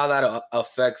don't know how that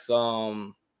affects,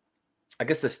 I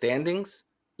guess, the standings.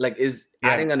 Like, is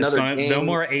adding another game. No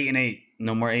more 8-8.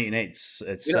 No more 8-8. It's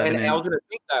 7. And I was going to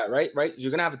think that, right?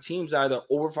 You're going to have teams either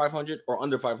over 500 or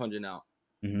under 500 now.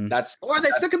 Mm-hmm. Or they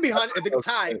still can be 100. They can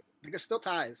tie. They can still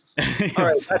ties. All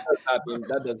right, that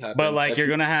does happen. But like you're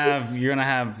gonna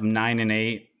have 9 and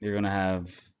 8. You're gonna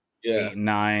have 8 and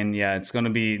 9. Yeah, it's gonna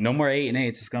be no more 8 and 8.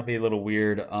 It's gonna be a little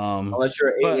weird. Unless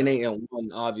you're 8 and 8 and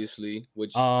 1, obviously,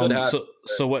 which could happen.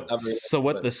 So what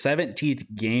the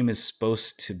 17th game is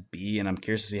supposed to be, and I'm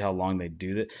curious to see how long they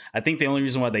do that. I think the only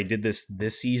reason why they did this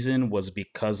season was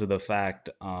because of the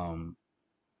fact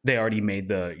they already made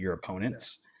your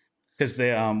opponents. Yeah. Because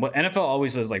what NFL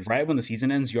always says, like right when the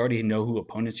season ends, you already know who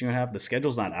opponents you're gonna have. The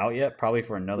schedule's not out yet. Probably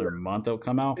for another month it'll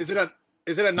come out. Is it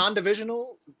a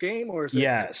non-divisional game or is it?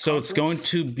 Yeah, so it's going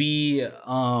to be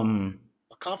a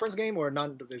conference game or a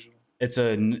non-divisional. It's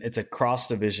a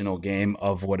cross-divisional game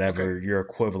of whatever your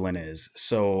equivalent is.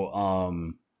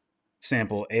 So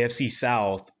sample AFC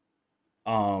South.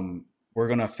 We're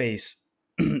gonna face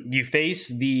you face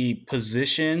the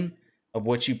position of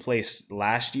what you placed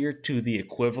last year to the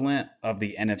equivalent of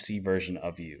the NFC version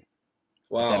of you.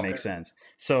 Wow, if that makes sense.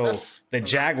 So the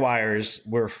Jaguars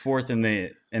were 4th in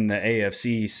the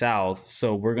AFC South,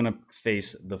 so we're gonna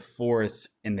face the 4th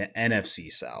in the NFC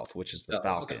South, which is the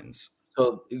Falcons.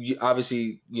 So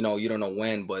obviously, you don't know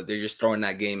when, but they're just throwing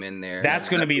that game in there. That's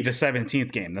going to be the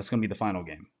 17th game. That's going to be the final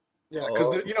game. Yeah, because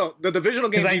the divisional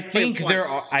game. Because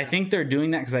I think they're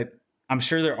doing that because I'm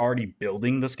sure they're already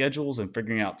building the schedules and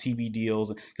figuring out TV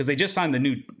deals because they just signed the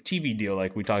new TV deal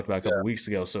like we talked about a couple of weeks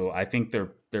ago. So I think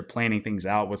they're planning things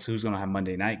out. Who's going to have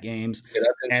Monday night games,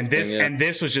 and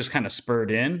this was just kind of spurred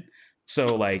in.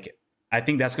 So like I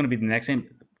think that's going to be the next game.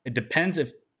 It depends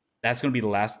if that's going to be the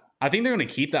last. I think they're going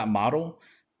to keep that model,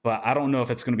 but I don't know if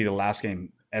it's going to be the last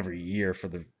game every year for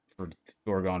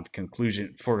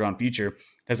foregone future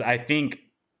because I think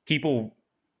people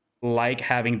like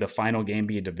having the final game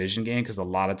be a division game because a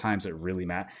lot of times it really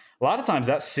matters. A lot of times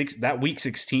that week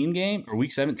 16 game or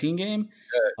week 17 game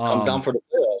comes down for the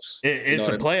playoffs. It's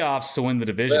a playoffs to win the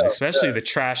division, especially the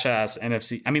trash ass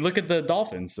NFC. I mean, look at the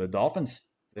Dolphins. The Dolphins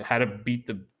had to beat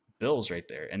the Bills right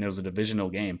there, and it was a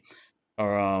divisional game.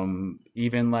 Or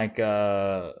even like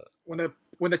when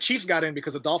the Chiefs got in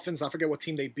because the Dolphins, I forget what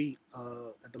team they beat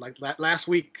last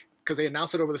week. Because they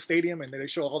announced it over the stadium and they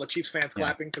show all the Chiefs fans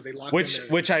clapping because they locked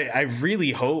Which I really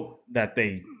hope that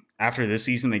they after this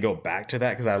season they go back to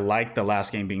that because I like the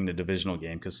last game being the divisional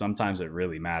game because sometimes it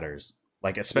really matters.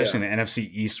 Like especially in the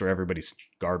NFC East where everybody's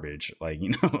garbage.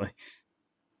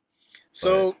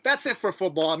 So that's it for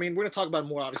football. I mean, we're gonna talk about it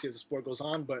more obviously as the sport goes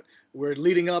on, but we're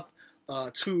leading up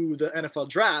to the NFL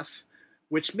draft.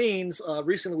 Which means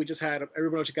recently we just had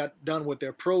everybody got done with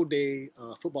their pro day,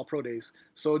 football pro days.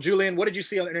 So, Julian, what did you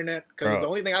see on the internet? Because the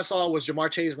only thing I saw was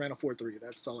Jamar Chase ran a 4.3.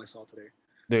 That's all I saw today.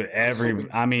 Dude,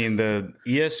 the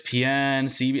ESPN,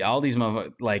 CB, all these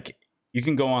motherfuckers, like you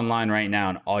can go online right now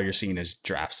and all you're seeing is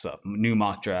draft stuff, new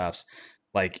mock drafts.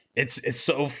 Like it's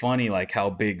so funny, like how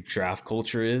big draft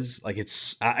culture is. Like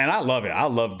and I love it. I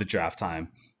love the draft time.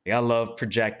 Like, I love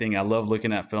projecting. I love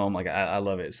looking at film. Like I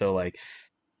love it. So like.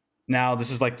 Now this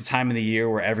is like the time of the year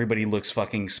where everybody looks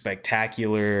fucking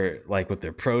spectacular, like with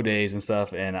their pro days and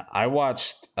stuff. And I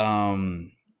watched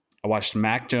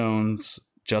Mac Jones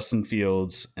Justin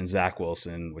Fields, and Zach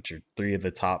Wilson, which are 3 of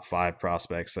the top 5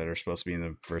 prospects that are supposed to be in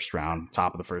the first round,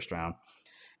 top of the first round.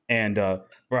 And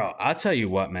bro, I'll tell you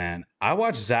what, man. I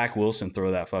watched Zach Wilson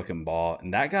throw that fucking ball,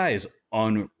 and that guy is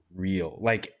unreal.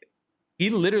 Like, he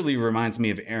literally reminds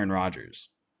me of Aaron Rodgers.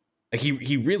 Like,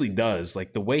 he really does.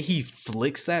 Like, the way he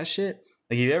flicks that shit.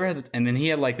 Like, you ever had, and then he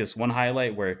had like this one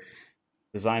highlight where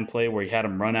design play where he had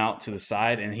him run out to the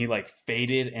side and he like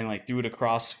faded and like threw it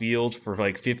across field for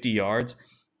like 50 yards.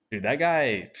 Dude, that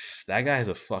guy has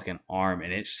a fucking arm,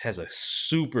 and it just has a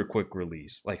super quick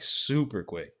release, like super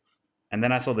quick. And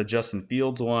then I saw the Justin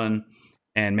Fields one,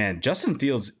 and man, Justin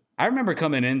Fields, I remember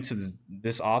coming into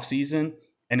this offseason,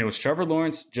 and it was Trevor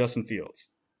Lawrence, Justin Fields.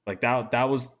 Like that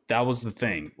was the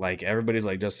thing. Like, everybody's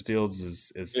like, Justin Fields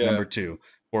is number 2,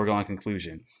 foregone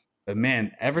conclusion. But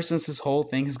man, ever since this whole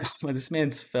thing has gone, this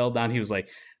man's fell down. He was like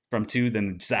from 2,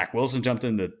 then Zach Wilson jumped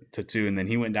into to 2, and then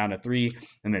he went down to 3,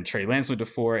 and then Trey Lance went to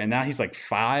 4, and now he's like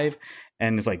 5.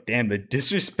 And it's like, damn, the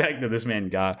disrespect that this man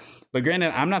got. But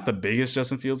granted, I'm not the biggest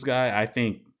Justin Fields guy. I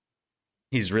think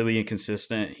he's really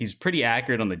inconsistent. He's pretty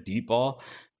accurate on the deep ball,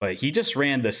 but he just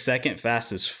ran the second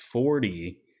fastest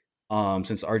 40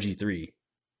 since RG3.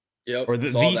 Yep. Or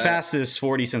the fastest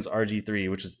 40 since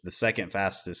RG3, which is the second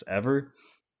fastest ever.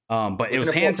 But it was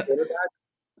hand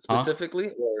specifically,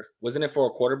 or wasn't it for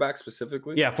a quarterback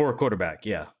specifically? Yeah, for a quarterback.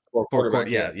 Yeah, for a quarterback.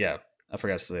 Yeah. I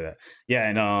forgot to say that. Yeah,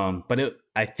 and but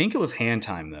I think it was hand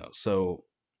time though. So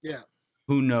yeah,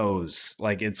 who knows?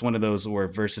 Like, it's one of those where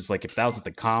versus like if that was at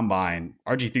the combine,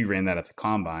 RG3 ran that at the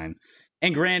combine.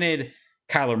 And granted,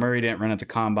 Kyler Murray didn't run at the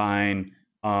combine.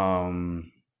 Who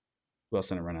else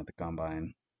didn't run at the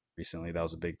combine recently? That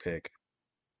was a big pick.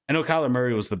 I know Kyler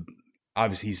Murray was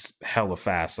obviously he's hella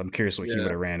fast. I'm curious what he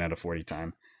would have ran at a 40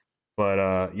 time.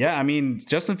 But yeah, I mean,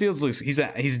 Justin Fields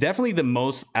he's definitely the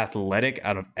most athletic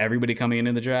out of everybody coming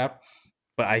into the draft.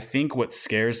 But I think what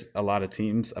scares a lot of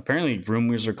teams, apparently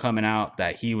rumors are coming out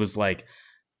that he was like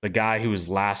the guy who was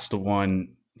last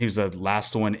one. He was the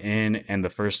last one in and the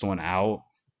first one out.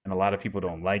 And a lot of people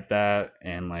don't like that.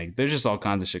 And like, there's just all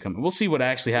kinds of shit coming. We'll see what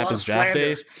actually happens draft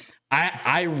days.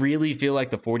 I really feel like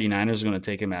the 49ers are going to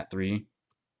take him at 3.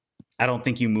 I don't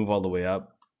think you move all the way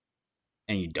up,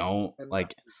 and you don't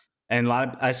like. And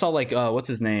I saw like what's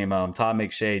his name, Todd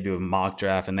McShay do a mock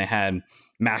draft, and they had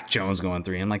Mac Jones going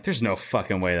 3. I'm like, there's no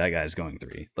fucking way that guy's going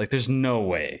 3. Like, there's no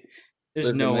way.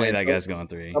 There's no way that guy's going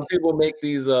 3. Some people make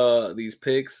these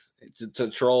picks to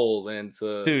troll and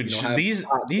to dude. These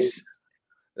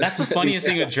that's the funniest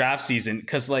thing with draft season,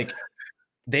 because like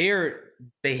they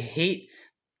hate.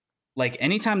 Like,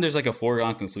 anytime there's like a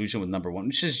foregone conclusion with number 1,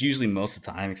 which is usually most of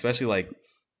the time, especially like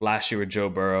last year with Joe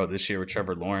Burrow, this year with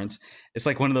Trevor Lawrence, it's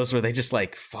like one of those where they just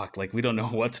like, fuck, like we don't know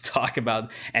what to talk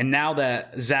about. And now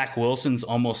that Zach Wilson's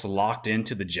almost locked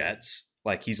into the Jets,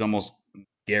 like he's almost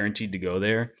guaranteed to go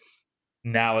there.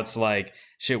 Now it's like,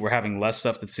 shit, we're having less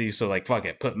stuff to see. So like, fuck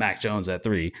it, put Mac Jones at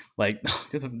 3. Like,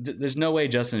 there's no way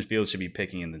Justin Fields should be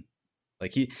picking in the,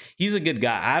 like he's a good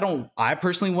guy. I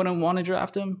personally wouldn't want to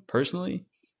draft him personally.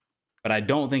 But I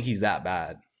don't think he's that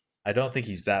bad. I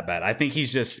think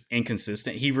he's just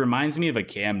inconsistent. He reminds me of a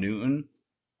Cam Newton.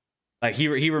 Like, he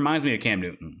reminds me of Cam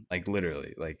Newton. Like,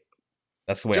 literally. Like,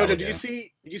 that's the way. Jojo, did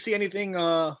you see anything?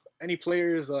 Any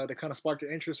players that kind of sparked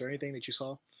your interest, or anything that you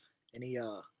saw? Any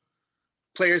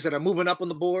players that are moving up on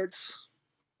the boards,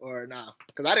 or nah?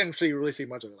 Because I didn't really see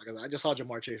much of it. Like, I just saw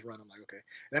Jamar Chase run. I'm like, okay.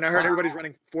 And then I heard everybody's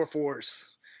running 4.4s.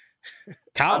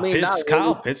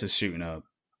 Kyle Pitts is shooting up.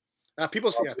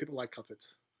 People like Kyle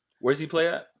Pitts. Where's he play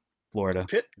at? Florida.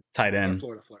 Pitt? Tight end.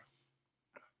 Florida.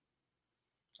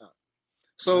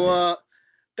 So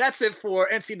that's it for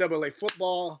NCAA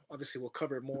football. Obviously, we'll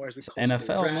cover it more as we close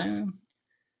NFL, man.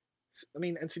 I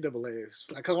mean, NCAA is.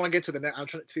 I want to get to the net. I'm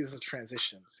trying to see this is a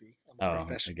transition. See, I'm a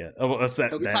professional. What's that?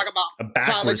 So we talk about a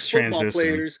backwards football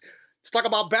players. Let's talk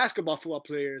about basketball football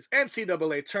players.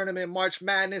 NCAA tournament, March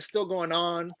Madness still going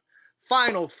on.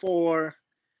 Final Four.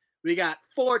 We got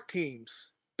 4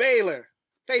 teams. Baylor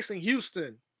facing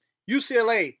Houston.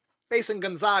 UCLA facing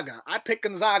Gonzaga. I picked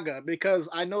Gonzaga because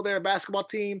I know they're a basketball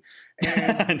team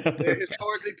and they're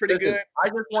historically pretty good. I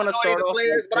just want to start off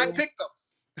players, but I picked them.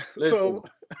 Listen,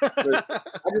 I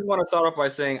just want to start off by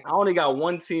saying I only got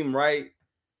one team right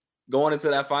going into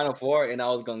that Final Four, and that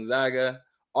was Gonzaga.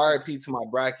 RIP to my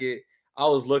bracket. I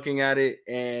was looking at it,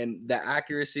 and the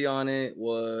accuracy on it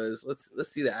was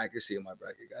let's see the accuracy of my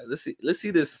bracket, guys. Let's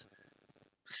see this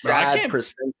sad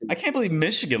percentage. I can't believe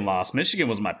Michigan lost. Michigan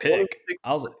was my pick.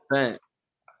 I was like,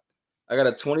 I got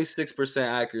a 26%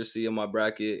 accuracy in my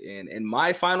bracket, and in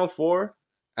my Final Four,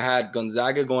 I had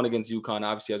Gonzaga going against UConn.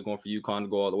 Obviously, I was going for UConn to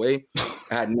go all the way.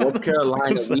 I had North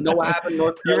Carolina. We know what happened.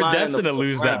 North You were Carolina. destined to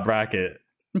lose that bracket.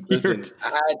 Listen,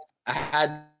 I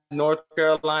had North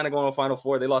Carolina going to Final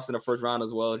Four. They lost in the first round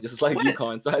as well, just like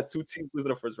UConn. So I had two teams losing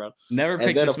the first round. Never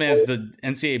picked this man's the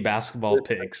NCAA basketball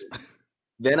picks.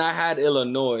 Then I had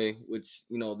Illinois, which,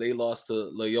 you know, they lost to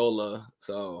Loyola.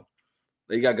 So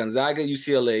they got Gonzaga,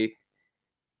 UCLA,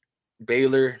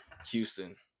 Baylor,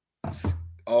 Houston.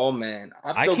 Oh, man.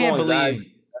 I can't believe that's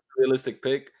a realistic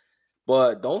pick.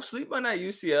 But don't sleep on that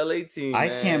UCLA team. I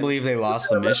can't believe they lost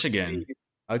to Michigan.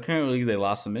 I can't believe they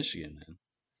lost to Michigan, man.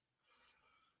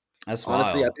 That's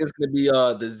honestly, wild. I think it's gonna be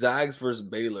the Zags versus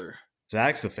Baylor.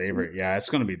 Zags the favorite. Yeah, it's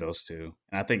gonna be those two.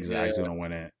 And I think Zags gonna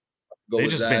win it. They've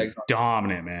just Zags. been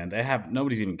dominant, man. They have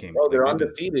nobody's even came. Oh, they're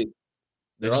undefeated.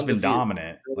 They've just been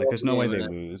dominant. Like there's no way they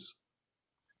lose.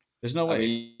 There's no way. I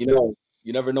mean, you know,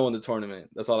 you never know in the tournament.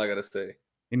 That's all I gotta say.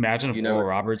 Imagine if Oral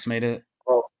Roberts made it.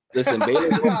 Oh, listen,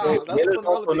 Baylor's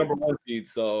also number one seed,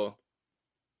 so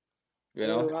you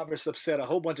know. Roberts upset a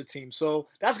whole bunch of teams. So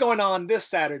that's going on this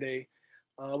Saturday.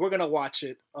 We're gonna watch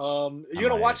it. You're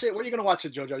gonna watch it. Where are you gonna watch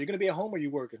it, JoJo? Are you gonna be at home or are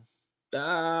you working?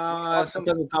 Sometime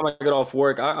the time I get off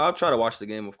work, I'll try to watch the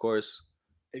game, of course.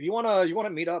 If you wanna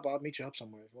meet up, I'll meet you up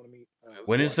somewhere. If you wanna meet.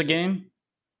 When is the game?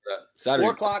 Saturday.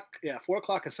 4:00. Yeah,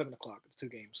 4:00 and 7:00. It's 2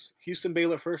 games. Houston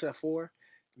Baylor first at 4.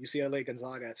 UCLA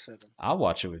Gonzaga at 7. I'll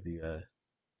watch it with you.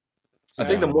 I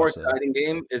think the more exciting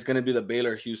game is going to be the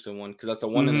Baylor Houston one because that's a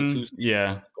 1 and a 2.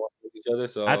 Yeah. Going with each other,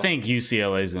 so I think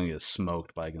UCLA is going to get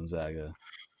smoked by Gonzaga.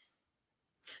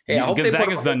 Hey, I hope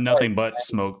Gonzaga's done nothing but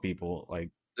smoke people.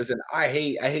 Like, listen, I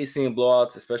hate seeing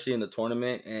blowouts, especially in the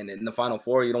tournament and in the Final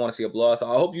Four. You don't want to see a blowout.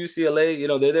 So I hope UCLA, you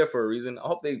know, they're there for a reason. I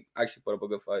hope they actually put up a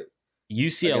good fight.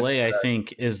 UCLA, I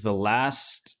think, is the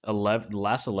last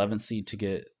 11th seed to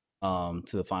get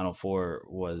to the Final Four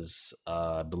was,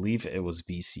 I believe it was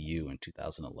VCU in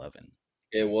 2011.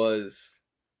 It was.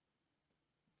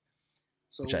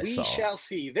 So we shall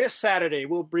see. This Saturday,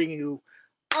 we'll bring you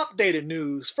updated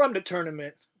news from the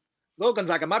tournament. Go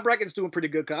Gonzaga. My bracket's doing pretty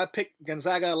good because I picked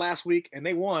Gonzaga last week and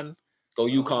they won. Go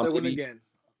UConn. They win again.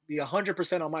 Be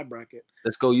 100% on my bracket.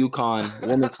 Let's go UConn.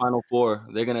 Women's Final Four.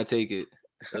 They're going to take it.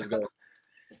 Let's go.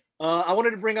 I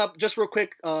wanted to bring up just real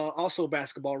quick, also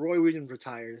basketball. Roy Williams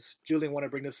retires. Julian wanted to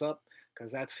bring this up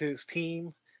because that's his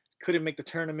team. Couldn't make the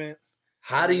tournament.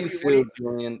 How do you feel,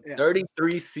 Julian? Yeah.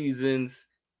 33 seasons,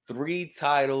 3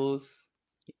 titles.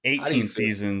 18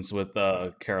 seasons with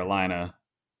Carolina.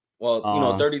 Well, you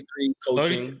know, 33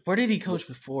 coaching. Where did he coach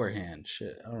beforehand?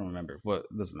 Shit, I don't remember. What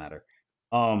doesn't matter.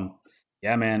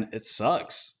 Yeah, man, it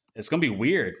sucks. It's gonna be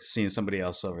weird seeing somebody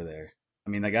else over there. I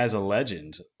mean, that guy's a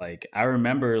legend. Like, I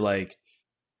remember, like,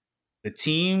 the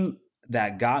team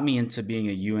that got me into being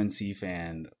a UNC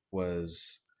fan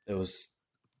was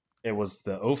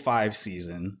the 05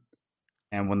 season,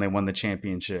 and when they won the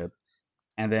championship.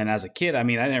 And then as a kid, I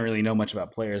mean, I didn't really know much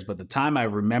about players, but the time I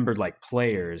remembered like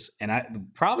players,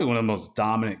 and probably one of the most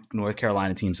dominant North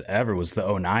Carolina teams ever was the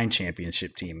 09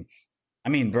 championship team. I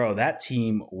mean, bro, that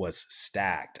team was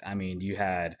stacked. I mean, you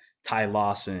had Ty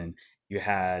Lawson. You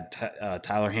had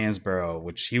Tyler Hansborough,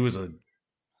 which he was a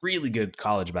really good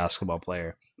college basketball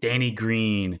player. Danny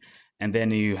Green. And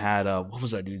then you had, what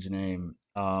was that dude's name?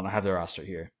 I have the roster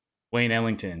here. Wayne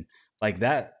Ellington. Like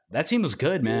that team was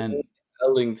good, man.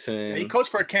 Ellington. Yeah, he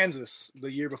coached for Kansas the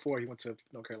year before he went to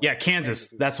North Carolina. Yeah, Kansas.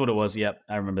 That's what it was. Yep,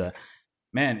 I remember that.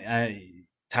 Man,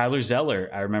 Tyler Zeller.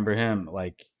 I remember him.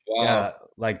 Like, wow. Yeah,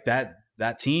 like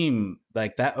that team,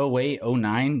 like that 08,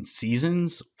 09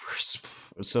 seasons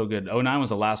were so good. 09 was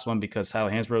the last one because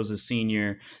Tyler Hansborough was a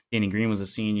senior, Danny Green was a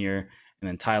senior, and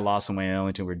then Ty Lawson and Wayne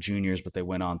Ellington were juniors, but they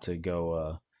went on to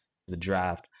go to the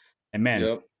draft. And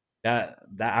man, that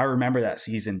I remember that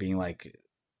season being like,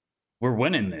 we're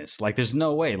winning this. Like, there's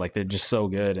no way. Like, they're just so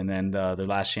good. And then their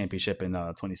last championship in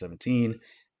 2017.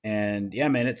 And yeah,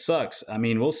 man, it sucks. I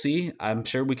mean, we'll see. I'm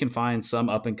sure we can find some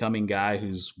up and coming guy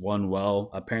who's won well.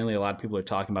 Apparently, a lot of people are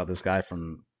talking about this guy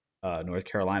from North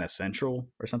Carolina Central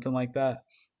or something like that.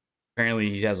 Apparently,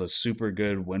 he has a super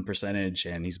good win percentage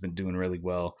and he's been doing really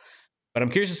well. But I'm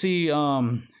curious to see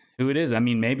who it is. I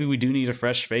mean, maybe we do need a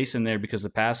fresh face in there because the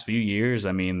past few years,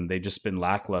 I mean, they've just been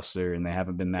lackluster and they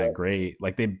haven't been that great.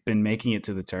 Like, they've been making it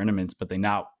to the tournaments, but they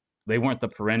weren't the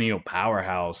perennial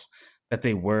powerhouse that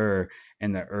they were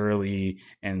in the early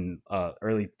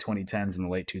 2010s and the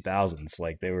late 2000s.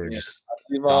 Like, they were just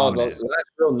the last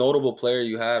real notable player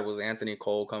you had was Anthony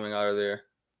Cole coming out of there,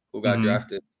 who got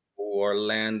drafted for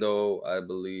Orlando, I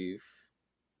believe.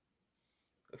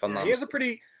 If I'm not he has a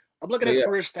pretty I'm looking at his Yeah.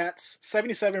 career stats: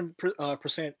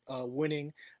 77%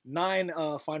 winning, 9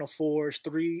 Final Fours,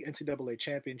 3 NCAA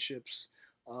championships.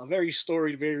 Very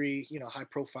storied, very high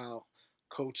profile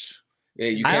coach Yeah,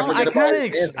 you in can't I forget about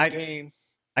kind his of the game.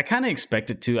 I kind of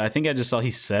expected to. I think I just saw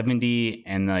he's 70,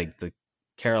 and like the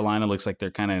Carolina looks like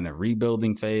they're kind of in a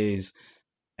rebuilding phase,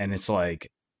 and it's like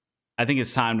I think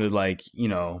it's time to like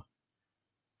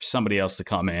somebody else to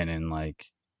come in and like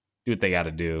do what they got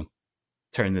to do,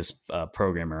 turn this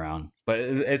program around. But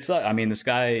it's I mean, this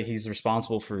guy, he's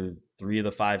responsible for 3 of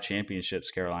the 5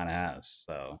 championships Carolina has.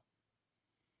 So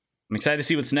I'm excited to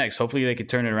see what's next. Hopefully they can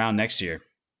turn it around next year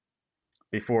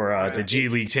before the G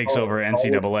League takes over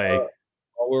NCAA.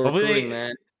 We're Hopefully recruiting,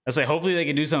 man. I say hopefully they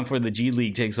can do something for the G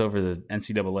League takes over the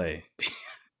NCAA.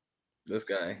 This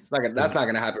guy. That's not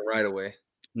gonna happen right away.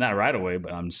 Not right away,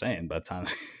 but I'm just saying by the time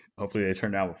hopefully they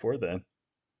turn it out before then.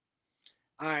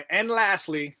 All right, and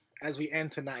lastly, as we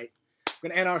end tonight, we're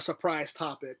gonna end our surprise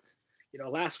topic.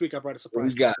 Last week I brought a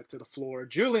surprise topic to the floor.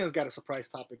 Julian's got a surprise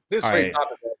topic this week. Right.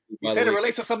 He said it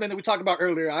relates to something that we talked about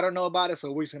earlier. I don't know about it,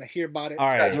 so we're just gonna hear about it. All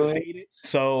right.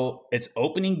 So it's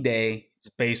opening day. It's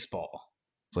baseball.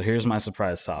 So here's my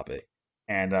surprise topic,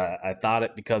 and I thought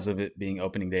it because of it being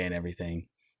opening day and everything.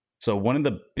 So one of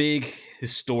the big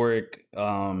historic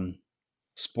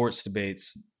sports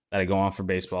debates that go on for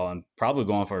baseball and probably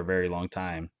go on for a very long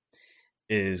time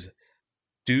is,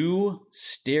 do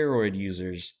steroid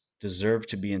users deserve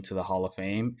to be into the Hall of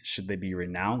Fame? Should they be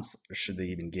renounced, or should they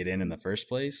even get in the first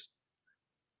place?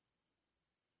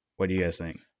 What do you guys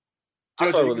think? I'll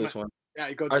start with this one. Yeah,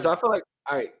 you go. All right, so I feel like,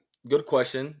 all right, good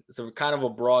question. It's a kind of a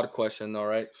broad question, all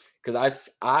right? Because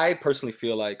I personally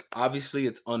feel like obviously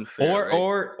it's unfair.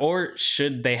 Or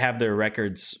should they have their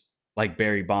records like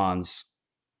Barry Bonds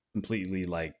completely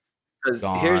like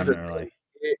gone?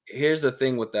 Here's the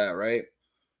thing with that, right?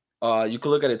 You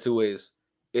can look at it 2 ways.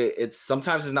 It's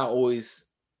sometimes it's not always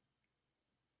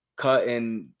cut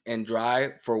and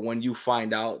dry for when you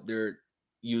find out they're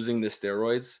using the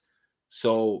steroids.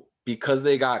 So because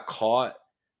they got caught,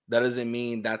 that doesn't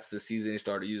mean that's the season they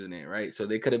started using it, right? So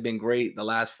they could have been great the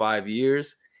last 5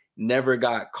 years, never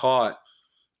got caught.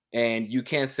 And you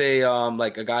can't say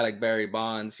like a guy like Barry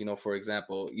Bonds, for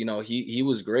example, he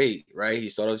was great, right? He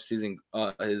started season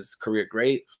his career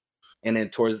great. And then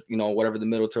towards, whatever the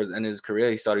middle towards the end of his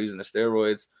career, he started using the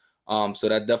steroids. So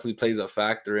that definitely plays a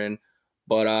factor in.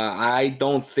 But I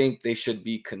don't think they should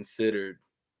be considered.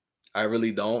 I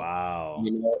really don't. Wow.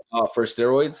 For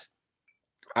steroids,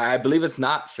 I believe it's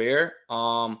not fair.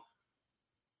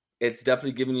 It's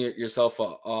definitely giving yourself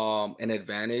an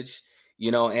advantage,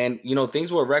 and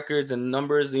things with records and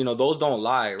numbers, those don't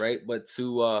lie, right? But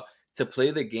to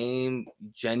play the game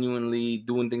genuinely,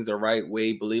 doing things the right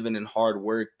way, believing in hard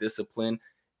work, discipline,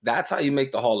 that's how you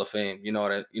make the Hall of Fame. You know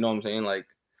what I'm saying? Like,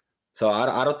 so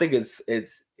I don't think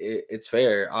it's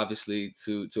fair, obviously,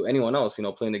 to anyone else,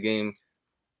 playing the game.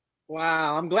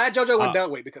 Wow, I'm glad JoJo went that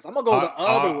way, because I'm gonna go the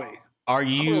other way. Are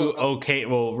you okay?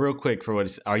 Well, real quick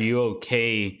are you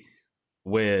okay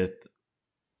with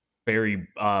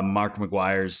Mark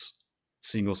McGwire's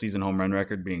single season home run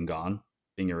record being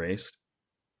erased?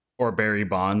 Or Barry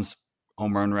Bonds'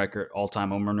 home run record, all-time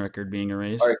home run record being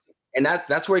erased? Right. And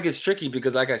that's where it gets tricky,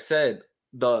 because like I said,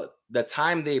 the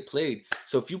time they played.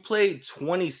 So if you played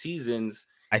 20 seasons,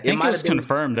 I think it was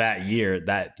confirmed that year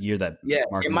that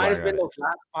Mark it might have been those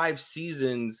last 5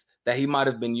 seasons that he might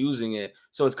have been using it.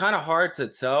 So it's kind of hard to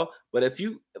tell. But if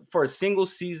you, for a single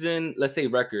season, let's say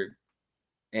record,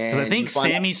 because I think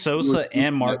Sammy Sosa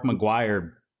and Mark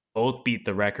McGwire both beat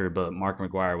the record, but Mark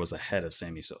McGwire was ahead of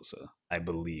Sammy Sosa. I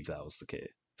believe that was the case.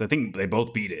 So I think they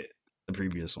both beat it, the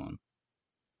previous one.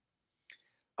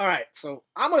 All right, so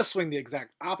I'm going to swing the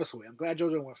exact opposite way. I'm glad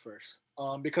JoJo went first.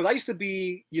 Because I used to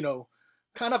be,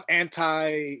 kind of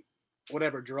anti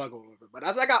whatever drug or whatever. But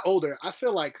as I got older, I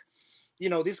feel like,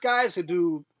 these guys who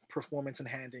do performance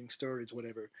enhancing steroids,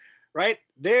 whatever, right?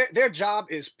 Their job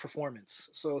is performance.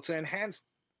 So to enhance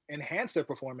their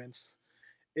performance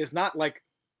is not like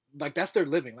that's their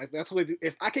living. Like that's what they do.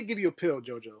 If I could give you a pill,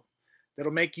 JoJo,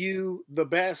 that'll make you the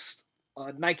best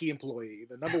Nike employee,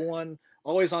 the number one,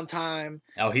 always on time.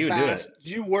 Oh, he would fast, do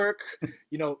it. You work,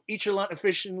 eat your lunch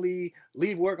efficiently,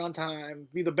 leave work on time,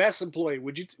 be the best employee.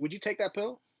 Would you take that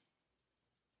pill?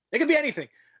 It could be anything.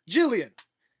 Julian,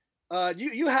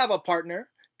 you have a partner.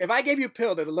 If I gave you a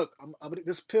pill that, look,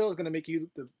 this pill is going to make you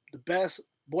the best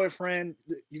boyfriend.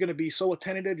 You're going to be so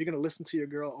attentive. You're going to listen to your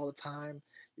girl all the time.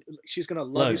 She's going to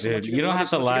love you so much. You don't have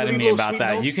to lie to me about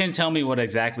that. Notes. You can tell me what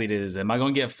exactly it is. Am I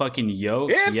going to get fucking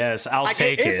yoked? Yes, I'll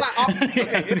take it.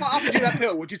 If I offered you that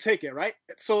pill, would you take it, right?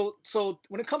 So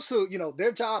when it comes to,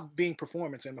 their job being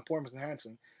performance and performance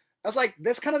enhancing, That's like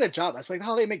that's kind of their job. That's like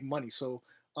how they make money. So,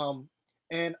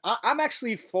 and I'm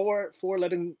actually for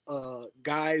letting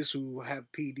guys who have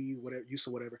PD whatever use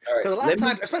or whatever, All right, because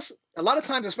a lot of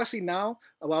times, especially now,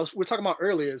 we were talking about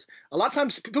earlier, is a lot of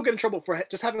times people get in trouble for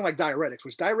just having like diuretics,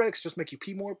 which diuretics just make you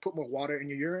pee more, put more water in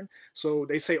your urine. So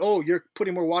they say, oh, you're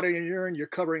putting more water in your urine, you're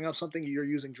covering up something, you're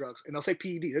using drugs, and they'll say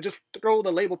PED. They just throw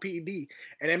the label PED,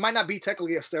 and it might not be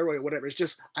technically a steroid or whatever. It's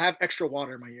just I have extra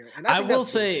water in my urine. And I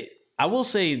will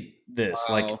say this,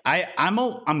 Wow. like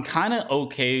I'm kind of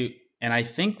okay, and I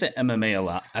think that MMA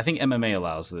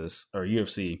allows this, or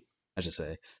UFC, I should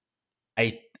say.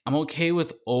 I'm okay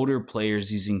with older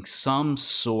players using some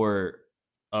sort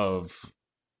of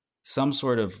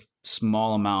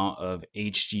small amount of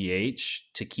HGH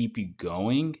to keep you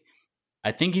going.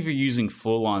 I think if you're using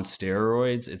full on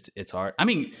steroids, it's hard. I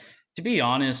mean, to be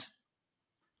honest,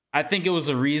 I think it was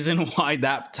a reason why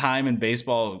that time in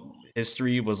baseball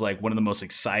history was like one of the most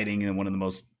exciting and one of the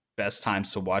most best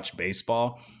times to watch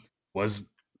baseball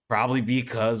was probably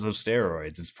because of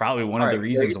steroids. It's probably one of the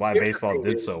reasons why baseball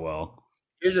did so well.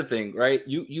 Here's the thing, right?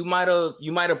 You might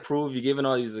have proved you're giving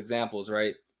all these examples,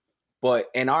 right? But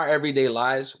in our everyday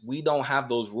lives, we don't have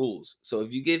those rules. So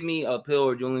if you give me a pill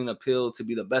or Julian a pill to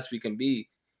be the best we can be,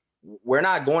 we're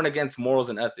not going against morals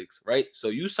and ethics, right? So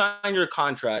you sign your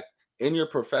contract in your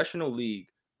professional league,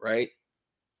 right?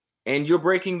 And you're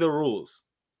breaking the rules.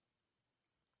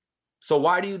 So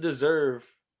why do you deserve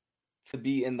to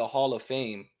be in the Hall of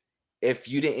Fame if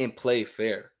you didn't play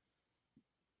fair?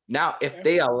 Now, if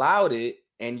they allowed it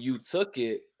and you took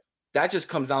it, that just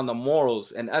comes down to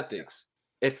morals and ethics.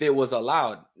 If it was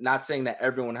allowed, not saying that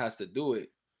everyone has to do it,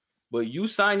 but you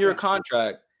sign your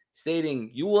contract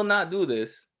stating you will not do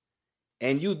this,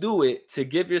 and you do it to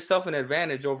give yourself an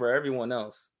advantage over everyone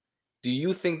else. Do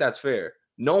you think that's fair?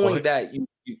 Knowing that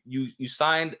you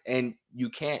signed and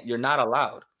you're not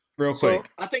allowed. Real quick.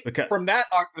 I think from that,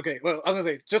 okay, well, I was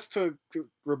gonna say, just to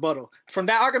rebuttal, from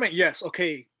that argument, yes,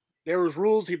 okay, there was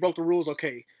rules, he broke the rules,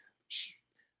 okay.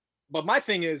 But my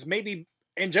thing is, maybe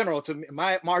in general,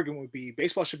 my argument would be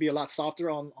baseball should be a lot softer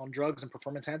on drugs and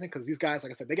performance enhancing, because these guys,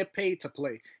 like I said, they get paid to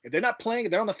play. If they're not playing,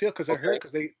 they're on the field because they're hurt,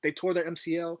 because they tore their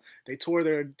MCL, they tore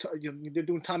their, they're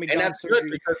doing Tommy John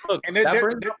surgery. Because, look, and that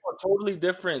brings up a totally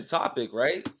different topic,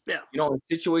 right? Yeah. In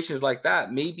situations like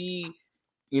that, maybe,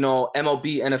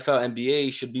 MLB, NFL,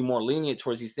 NBA should be more lenient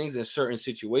towards these things in certain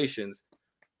situations,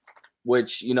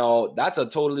 which, that's a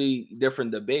totally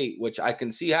different debate, which I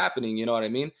can see happening, you know what I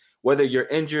mean? Whether you're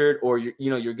injured or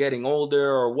you're getting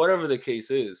older or whatever the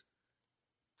case is,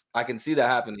 I can see that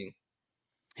happening.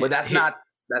 But that's not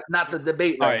the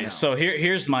debate right now. So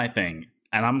here's my thing,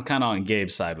 and I'm kind of on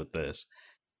Gabe's side with this,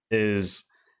 is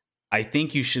I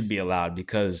think you should be allowed,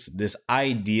 because this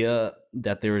idea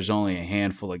that there was only a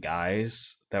handful of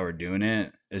guys that were doing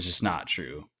it is just not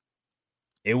true.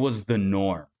 It was the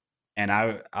norm. And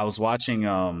I was watching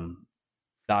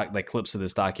like clips of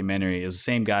this documentary. It was the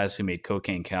same guys who made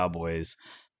Cocaine Cowboys,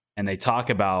 and they talk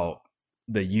about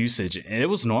the usage, and it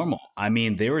was normal. I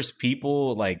mean, there was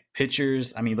people like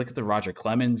pitchers. I mean, look at the Roger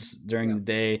Clemens during the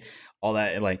day, all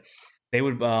that. Like they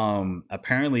would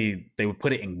apparently they would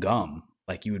put it in gum.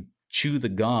 Like you would chew the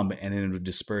gum, and then it would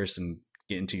disperse and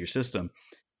get into your system.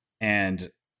 And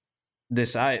they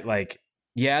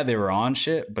were on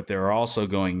shit, but they were also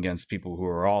going against people who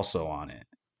were also on it.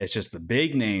 It's just the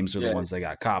big names are the ones that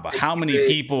got caught. But how many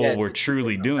people were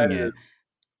truly doing it?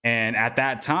 And at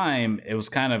that time, it was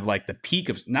kind of like the peak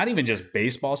of not even just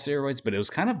baseball steroids, but it was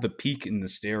kind of the peak in the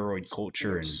steroid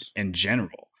culture in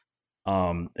general.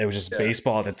 It was just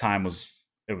baseball at the time was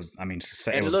the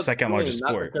second largest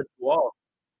sport.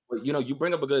 But you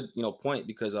bring up a good point,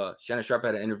 because Shannon Sharpe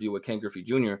had an interview with Ken Griffey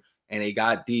Jr. and they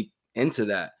got deep into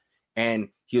that, and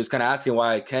he was kind of asking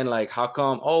why Ken, like, how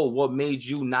come? Oh, what made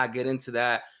you not get into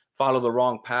that? Follow the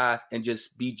wrong path and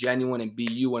just be genuine and be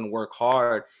you and work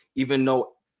hard, even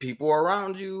though people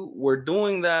around you were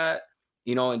doing that,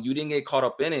 and you didn't get caught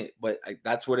up in it. But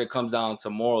that's where it comes down to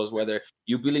morals, whether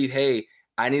you believe, hey,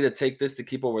 I need to take this to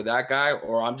keep over that guy,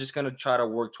 or I'm just going to try to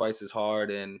work twice as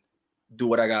hard and do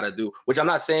what I got to do, which I'm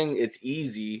not saying it's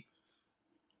easy.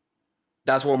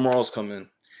 That's where morals come in.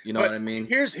 You know what I mean?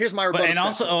 Here's my rebuttal. And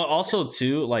also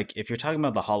too, like if you're talking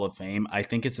about the Hall of Fame, I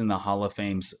think it's in the Hall of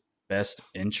Fame's best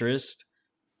interest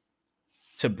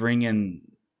to bring in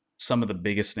some of the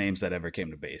biggest names that ever came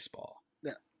to baseball.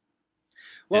 Yeah.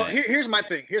 Well, here's my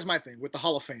thing. Here's my thing with the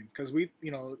Hall of Fame, because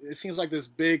it seems like this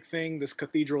big thing, this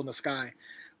cathedral in the sky.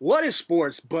 What is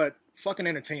sports but fucking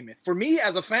entertainment? For me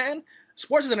as a fan,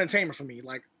 sports is entertainment for me.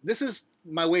 Like, this is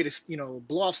my way to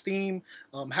blow off steam,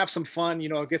 have some fun,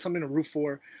 get something to root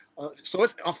for. So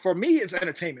it's for me, it's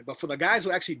entertainment, but for the guys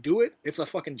who actually do it, it's a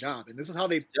fucking job, and this is how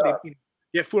they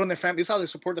get food on their family. This is how they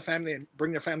support the family and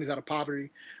bring their families out of poverty.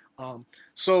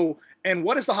 So, and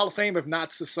what is the Hall of Fame if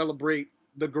not to celebrate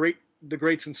the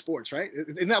greats in sports, right?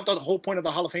 Isn't that what the whole point of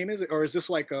the Hall of Fame is? Or is this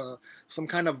like some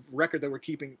kind of record that we're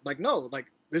keeping? Like, no,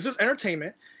 like this is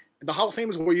entertainment. The Hall of Fame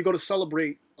is where you go to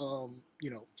celebrate,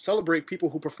 celebrate people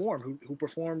who perform, who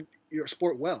perform your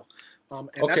sport well. And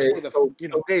that's where the,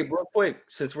 Okay, real quick,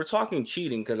 since we're talking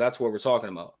cheating, because that's what we're talking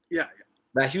about. Yeah.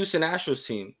 That Houston Astros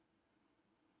team,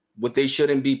 they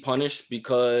shouldn't be punished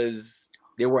because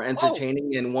they were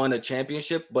entertaining and won a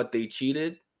championship, but they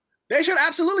cheated. They should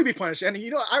absolutely be punished. And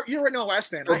you already know where I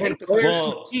stand. I hate the players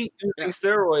who cheat using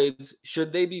steroids.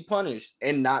 Should they be punished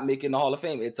and not making the Hall of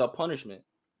Fame? It's a punishment.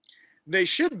 They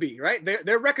should be, right?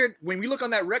 Their record, when we look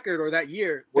on that record or that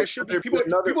year, there should be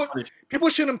people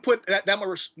shouldn't put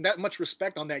that much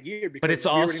respect on that year. But it's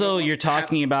also, you're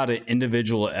talking about an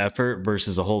individual effort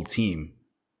versus a whole team,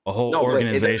 a whole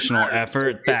organizational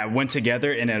effort that went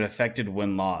together and it affected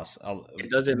win-loss. It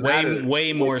doesn't matter.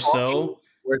 Way more so.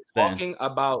 We're talking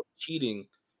about cheating.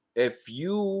 If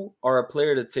you are a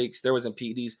player that takes steroids and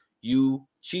PEDs, you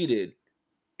cheated.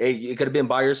 It could have been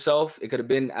by yourself. It could have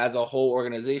been as a whole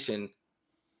organization.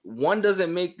 One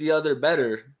doesn't make the other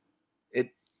better.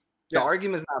 The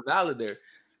argument's not valid there.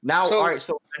 Now, all right,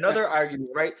 so another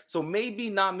argument, right? So maybe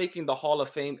not making the Hall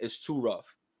of Fame is too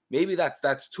rough. Maybe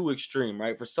that's too extreme,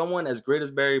 right? For someone as great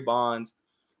as Barry Bonds,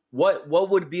 what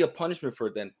would be a punishment for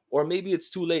it then? Or maybe it's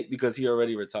too late because he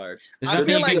already retired. There's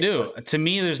nothing you can do. To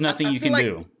me, there's nothing you can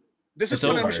do. This is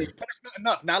punishment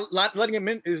enough. Now, letting him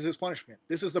in is his punishment.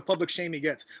 This is the public shame he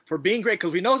gets for being great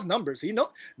because we know his numbers.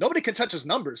 Nobody can touch his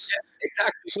numbers. Yeah,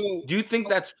 exactly. So, do you think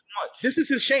that's too much? This is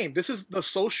his shame. This is the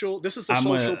social.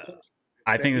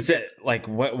 I think that's it. Like,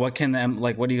 what can them?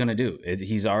 Like, what are you gonna do?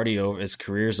 He's already over. His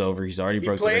career's over. He's already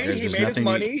broke the records. He made his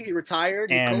money. He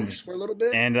retired. He coached for a little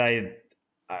bit. And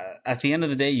at the end of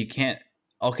the day, you can't.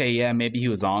 Okay, yeah, maybe he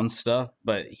was on stuff,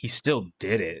 but he still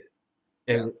did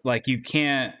it. Like, you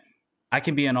can't. I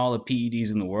can be on all the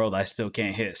PEDs in the world. I still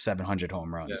can't hit 700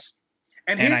 home runs.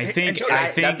 Yeah. And I think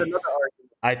that's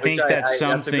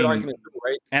something. That's too,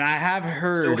 right? And I have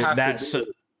heard that.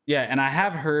 And I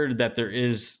have heard that there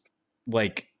is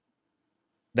like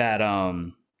that.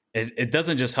 It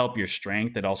doesn't just help your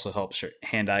strength; it also helps your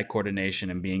hand-eye coordination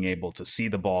and being able to see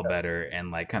the ball better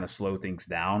and like kind of slow things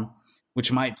down,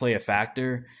 which might play a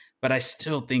factor. But I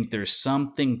still think there's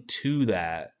something to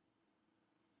that.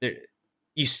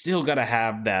 You still got to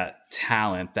have that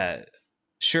talent that,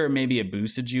 sure, maybe it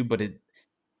boosted you, but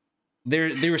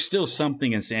there was still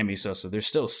something in Sammy Sosa. There's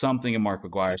still something in Mark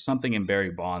McGwire, something in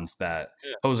Barry Bonds that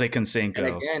Jose Canseco.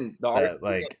 And again, the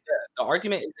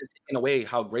argument is taking away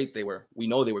how great they were. We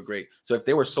know they were great. So if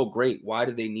they were so great, why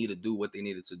did they need to do what they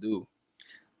needed to do?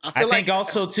 I think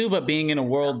also too, but being in a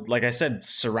world, like I said,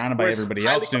 surrounded by everybody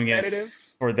else doing it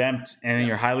for them, and then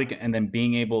you're and then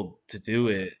being able to do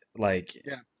it, like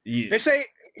they say,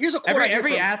 here's a quote.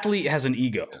 Every athlete has an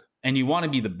ego, and you want to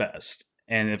be the best.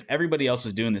 And if everybody else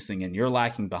is doing this thing and you're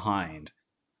lacking behind,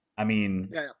 I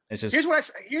mean, it's just.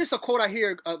 Here's a quote I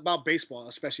hear about baseball,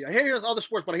 especially. I hear other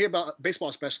sports, but I hear about baseball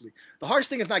especially. The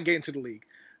hardest thing is not getting to the league.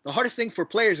 The hardest thing for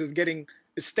players is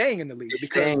staying in the league.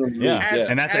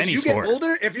 And that's any sport. Get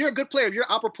older, if you're a good player, if you're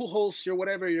Albert Pujols, you're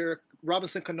whatever, you're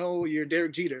Robinson Cano, you're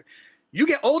Derek Jeter. You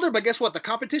get older, but guess what? The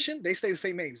competition, they stay the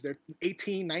same age. They're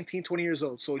 18, 19, 20 years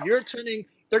old. So you're turning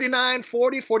 39,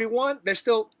 40, 41. They're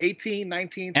still 18,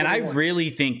 19, 21. And I really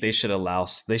think they should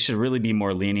really be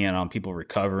more lenient on people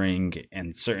recovering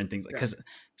and certain things. Because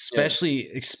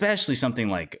especially something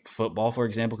like football, for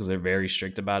example, because they're very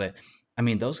strict about it. I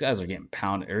mean, those guys are getting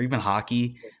pounded, or even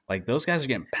hockey. Like, those guys are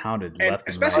getting pounded left and right.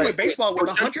 Especially with baseball, with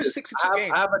 162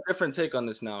 games. I have a different take on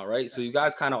this now, right? So you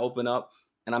guys kind of open up.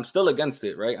 And I'm still against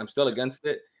it, right? I'm still against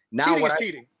it. Now,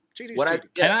 cheating is cheating.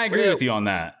 And I agree with you on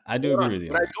that. I do agree with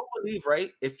you. But I do believe,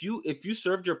 right? If you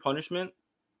served your punishment,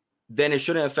 then it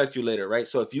shouldn't affect you later, right?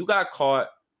 So if you got caught,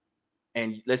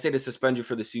 and let's say they suspend you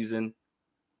for the season,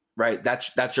 right?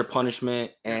 That's your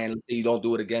punishment, and let's say you don't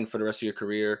do it again for the rest of your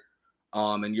career,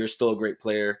 and you're still a great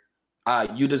player.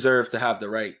 You deserve to have the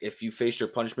right, if you face your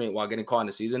punishment while getting caught in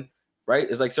the season, right?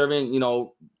 It's like serving,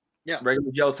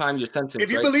 regular jail time, your sentence.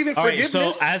 If you believe in forgiveness,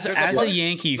 so as a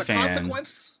Yankee fan,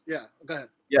 consequence. Yeah, go ahead.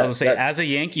 I would say, as a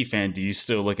Yankee fan, do you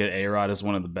still look at A-Rod as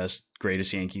one of the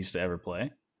greatest Yankees to ever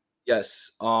play?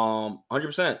 Yes,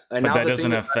 100%. But that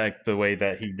doesn't affect the way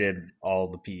that he did all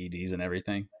the PEDs and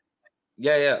everything.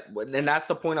 Yeah, and that's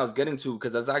the point I was getting to,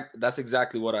 because that's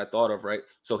exactly what I thought of, right?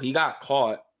 So he got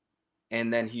caught,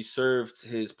 and then he served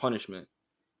his punishment.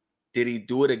 Did he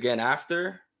do it again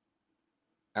after?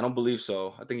 I don't believe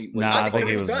so. I think I think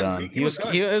he was done. He was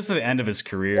the end of his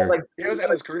career. Like, it was the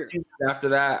end of his career. After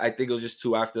that, I think it was just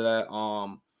 2 after that.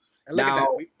 And look at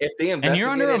that. If they and you're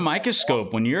under a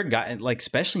microscope when you're a guy, like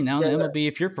especially now in the MLB,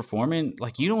 if you're performing,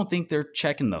 like you don't think they're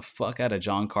checking the fuck out of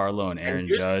Giancarlo and Aaron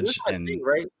Judge and thing,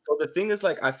 right. So the thing is,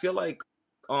 like, I feel like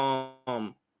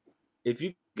if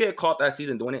you get caught that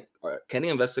season doing it, can they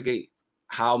investigate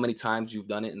how many times you've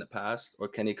done it in the past, or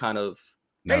can they kind of?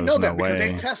 They know that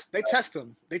because they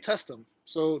test them.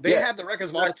 So they have the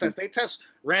records of all the tests. They test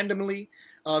randomly.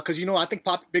 Because I think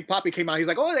Big Papi came out. He's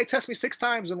like, "Oh, they test me 6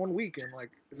 times in 1 week," and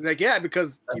like, it's like, yeah,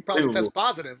 because you probably test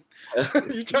positive.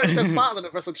 You try to test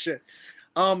positive for some shit.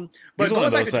 But he's one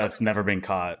of those that's never been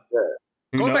caught.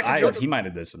 He might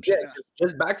have did some shit.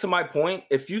 Just back to my point.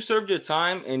 If you served your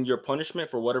time and your punishment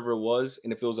for whatever it was,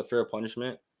 and if it was a fair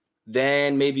punishment,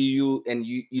 then maybe you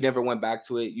never went back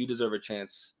to it. You deserve a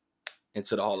chance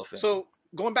into the Hall of Fame. So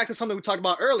going back to something we talked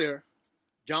about earlier,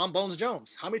 John Bones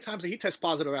Jones. How many times did he test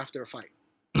positive after a fight?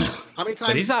 How many times?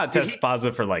 But he's not test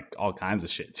positive for like all kinds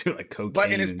of shit too, like cocaine.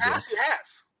 But in his past, he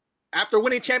has. After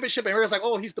winning championship, and everyone's like,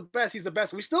 "Oh, he's the best. He's the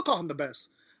best." We still call him the best.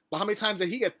 But how many times did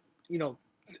he get?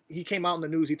 He came out in the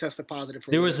news. He tested positive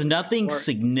for. There was nothing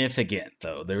significant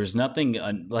though. There was nothing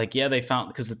they found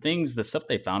because the stuff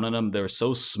they found on him, they were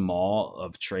so small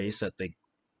of trace that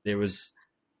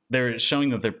they're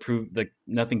showing that they're proved that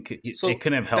nothing. It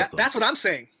couldn't have helped them. That's what I'm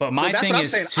saying. But my thing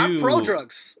is too. I'm pro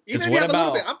drugs. Even if you have a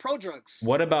little bit, I'm pro drugs.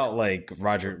 What about like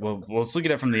Roger? Well, let's look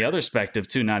at it from the other perspective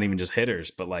too. Not even just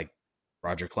hitters, but like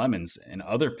Roger Clemens and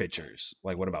other pitchers.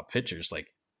 Like what about pitchers?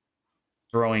 Like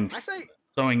throwing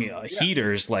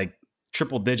heaters, like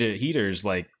triple-digit heaters,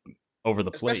 like over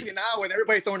the plate. Especially now when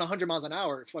everybody's throwing 100 miles an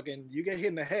hour, fucking, you get hit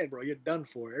in the head, bro. You're done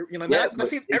for.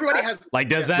 Everybody has. Like,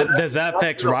 does that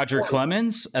affect Roger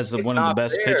Clemens as one of the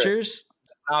best pitchers?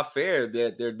 It's not fair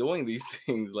that they're doing these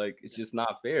things. Like, it's just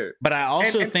not fair. But I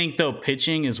also think though,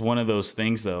 pitching is one of those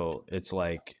things. Though it's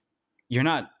like you're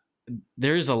not.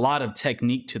 There's a lot of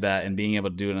technique to that, and being able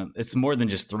to do it. It's more than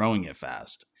just throwing it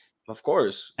fast. Of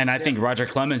course. And I think Roger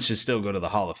Clemens should still go to the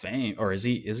Hall of Fame, or is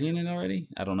he in it already?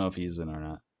 I don't know if he's in or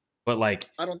not. But like,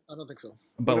 I don't think so.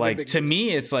 But like, to me,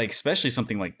 it's like, especially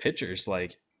something like pitchers,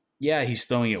 like, yeah, he's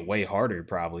throwing it way harder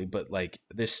probably, but like,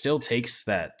 there still takes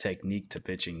that technique to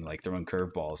pitching, like throwing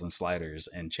curveballs and sliders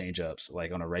and changeups,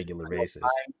 like on a regular basis.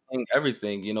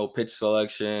 Everything, pitch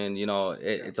selection,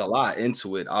 it's a lot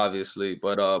into it, obviously.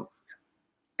 But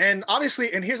and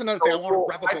obviously, and here's another thing I want to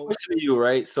wrap up. My question to you,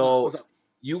 right? So,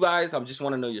 you guys, I just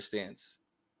want to know your stance.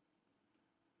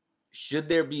 Should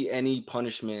there be any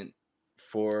punishment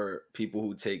for people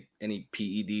who take any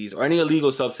PEDs or any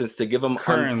illegal substance to give them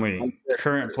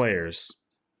current players?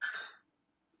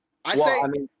 I say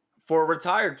for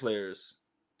retired players.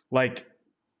 Like,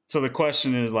 so the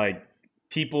question is like,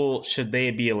 people, should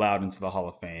they be allowed into the Hall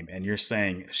of Fame? And you're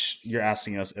saying, you're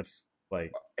asking us if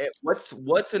like,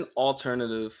 what's an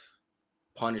alternative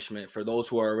punishment for those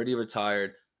who are already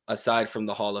retired aside from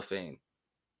the Hall of Fame?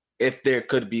 If there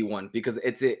could be one, because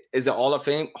is it Hall of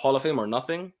Fame or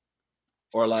nothing?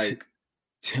 Or like,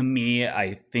 to me,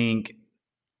 I think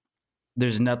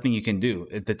there's nothing you can do.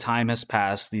 The time has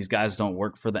passed. These guys don't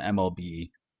work for the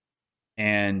MLB.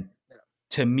 And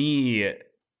to me,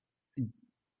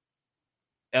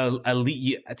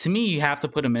 you have to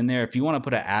put them in there. If you want to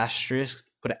put an asterisk,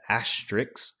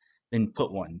 then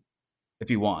put one if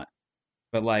you want.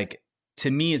 But like,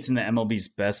 to me, it's in the MLB's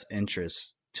best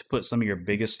interest to put some of your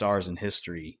biggest stars in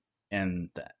history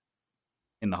in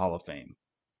the Hall of Fame.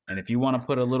 And if you want to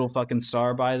put a little fucking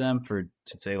star by them to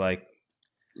say like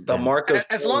the mark of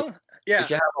you should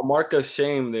have a mark of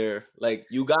shame there. Like,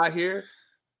 you got here,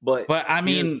 but I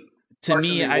mean, to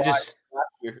me, I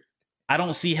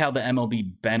don't see how the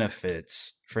MLB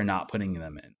benefits for not putting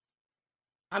them in.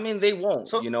 I mean, they won't.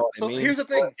 So, you know what I mean? Here's the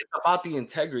thing. It's about the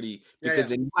integrity, because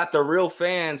then you got the real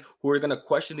fans who are going to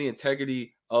question the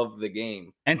integrity of the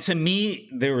game. And to me,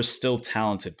 there were still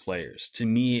talented players. To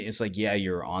me, it's like, yeah,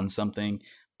 you're on something.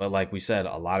 But like we said,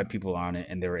 a lot of people are on it,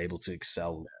 and they were able to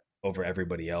excel over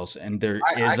everybody else. And there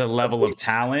is a level of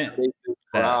talent.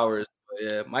 For hours.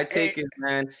 Yeah, my take is,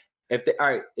 man, if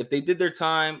they did their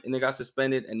time and they got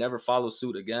suspended and never follow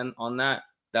suit again on that,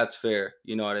 that's fair.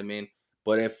 You know what I mean?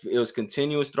 But if it was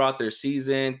continuous throughout their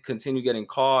season, continue getting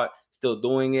caught, still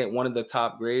doing it, one of the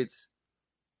top grades,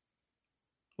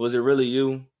 was it really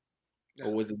you?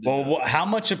 Or was it? Well, how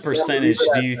much a percentage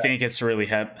do you think it's really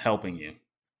helping you?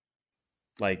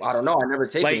 Like, I don't know. I never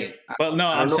taken it. But no,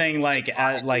 I'm saying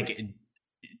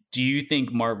do you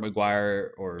think Mark McGwire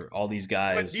or all these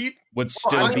guys would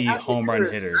still be home run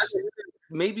hitters?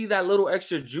 maybe that little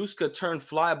extra juice could turn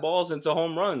fly balls into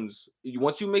home runs.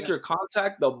 Once you make your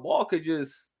contact, the ball could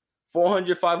just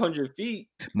 400, 500 feet.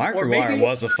 Mark McGwire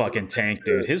was a fucking tank,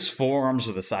 dude. His forearms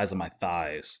were the size of my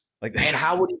thighs. Like, and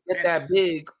how would he get that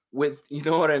big with, you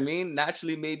know what I mean?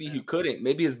 Naturally, maybe he couldn't.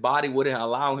 Maybe his body wouldn't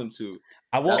allow him to.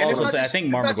 I will also say, I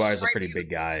think Mark McGwire is a pretty big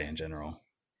guy in general.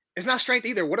 It's not strength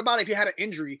either. What about if you had an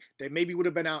injury that maybe would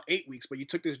have been out 8 weeks, but you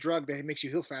took this drug that makes you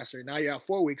heal faster, and now you're out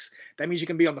 4 weeks? That means you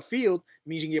can be on the field. It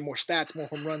means you can get more stats, more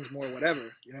home runs, more whatever.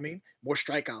 You know what I mean? More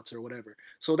strikeouts or whatever.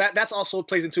 So that's also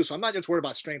plays into. So I'm not just worried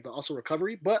about strength, but also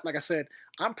recovery. But like I said,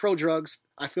 I'm pro drugs.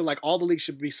 I feel like all the leagues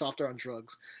should be softer on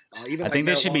drugs. I think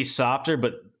they should be softer,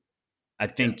 but I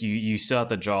think you still have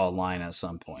to draw a line at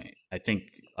some point. I think,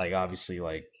 like, obviously,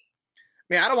 like.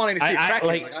 Man, I don't want any to see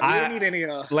cracking. I don't need any.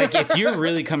 Like, if you're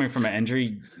really coming from an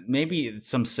injury, maybe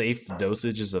some safe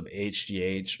dosages of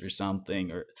HGH or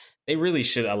something, or they really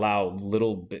should allow a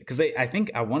little bit, because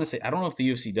I want to say, I don't know if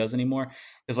the UFC does anymore.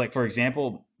 Because, like, for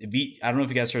example, I don't know if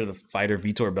you guys heard of the fighter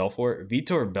Vitor Belfort.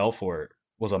 Vitor Belfort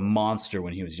was a monster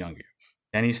when he was younger.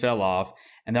 Then he fell off,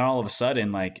 and then all of a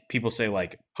sudden, like, people say,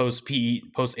 like, post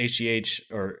HGH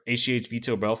or HGH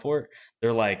Vitor Belfort,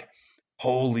 they're like,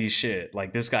 holy shit,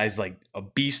 like, this guy's like a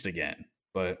beast again.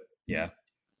 But yeah.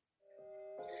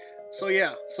 So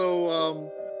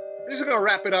we're just gonna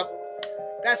wrap it up.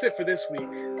 That's it for this week.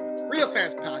 Real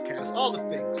Fans Podcast, all the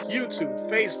things: YouTube,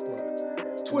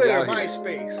 Facebook, Twitter,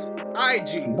 MySpace,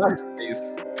 IG.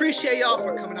 Appreciate y'all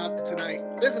for coming out tonight.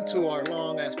 Listen to our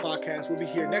long ass podcast. We'll be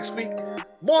here next week.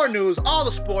 More news, all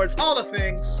the sports, all the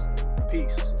things.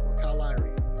 Peace. We're Kyle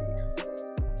Lowry.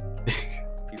 Peace.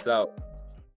 Peace out.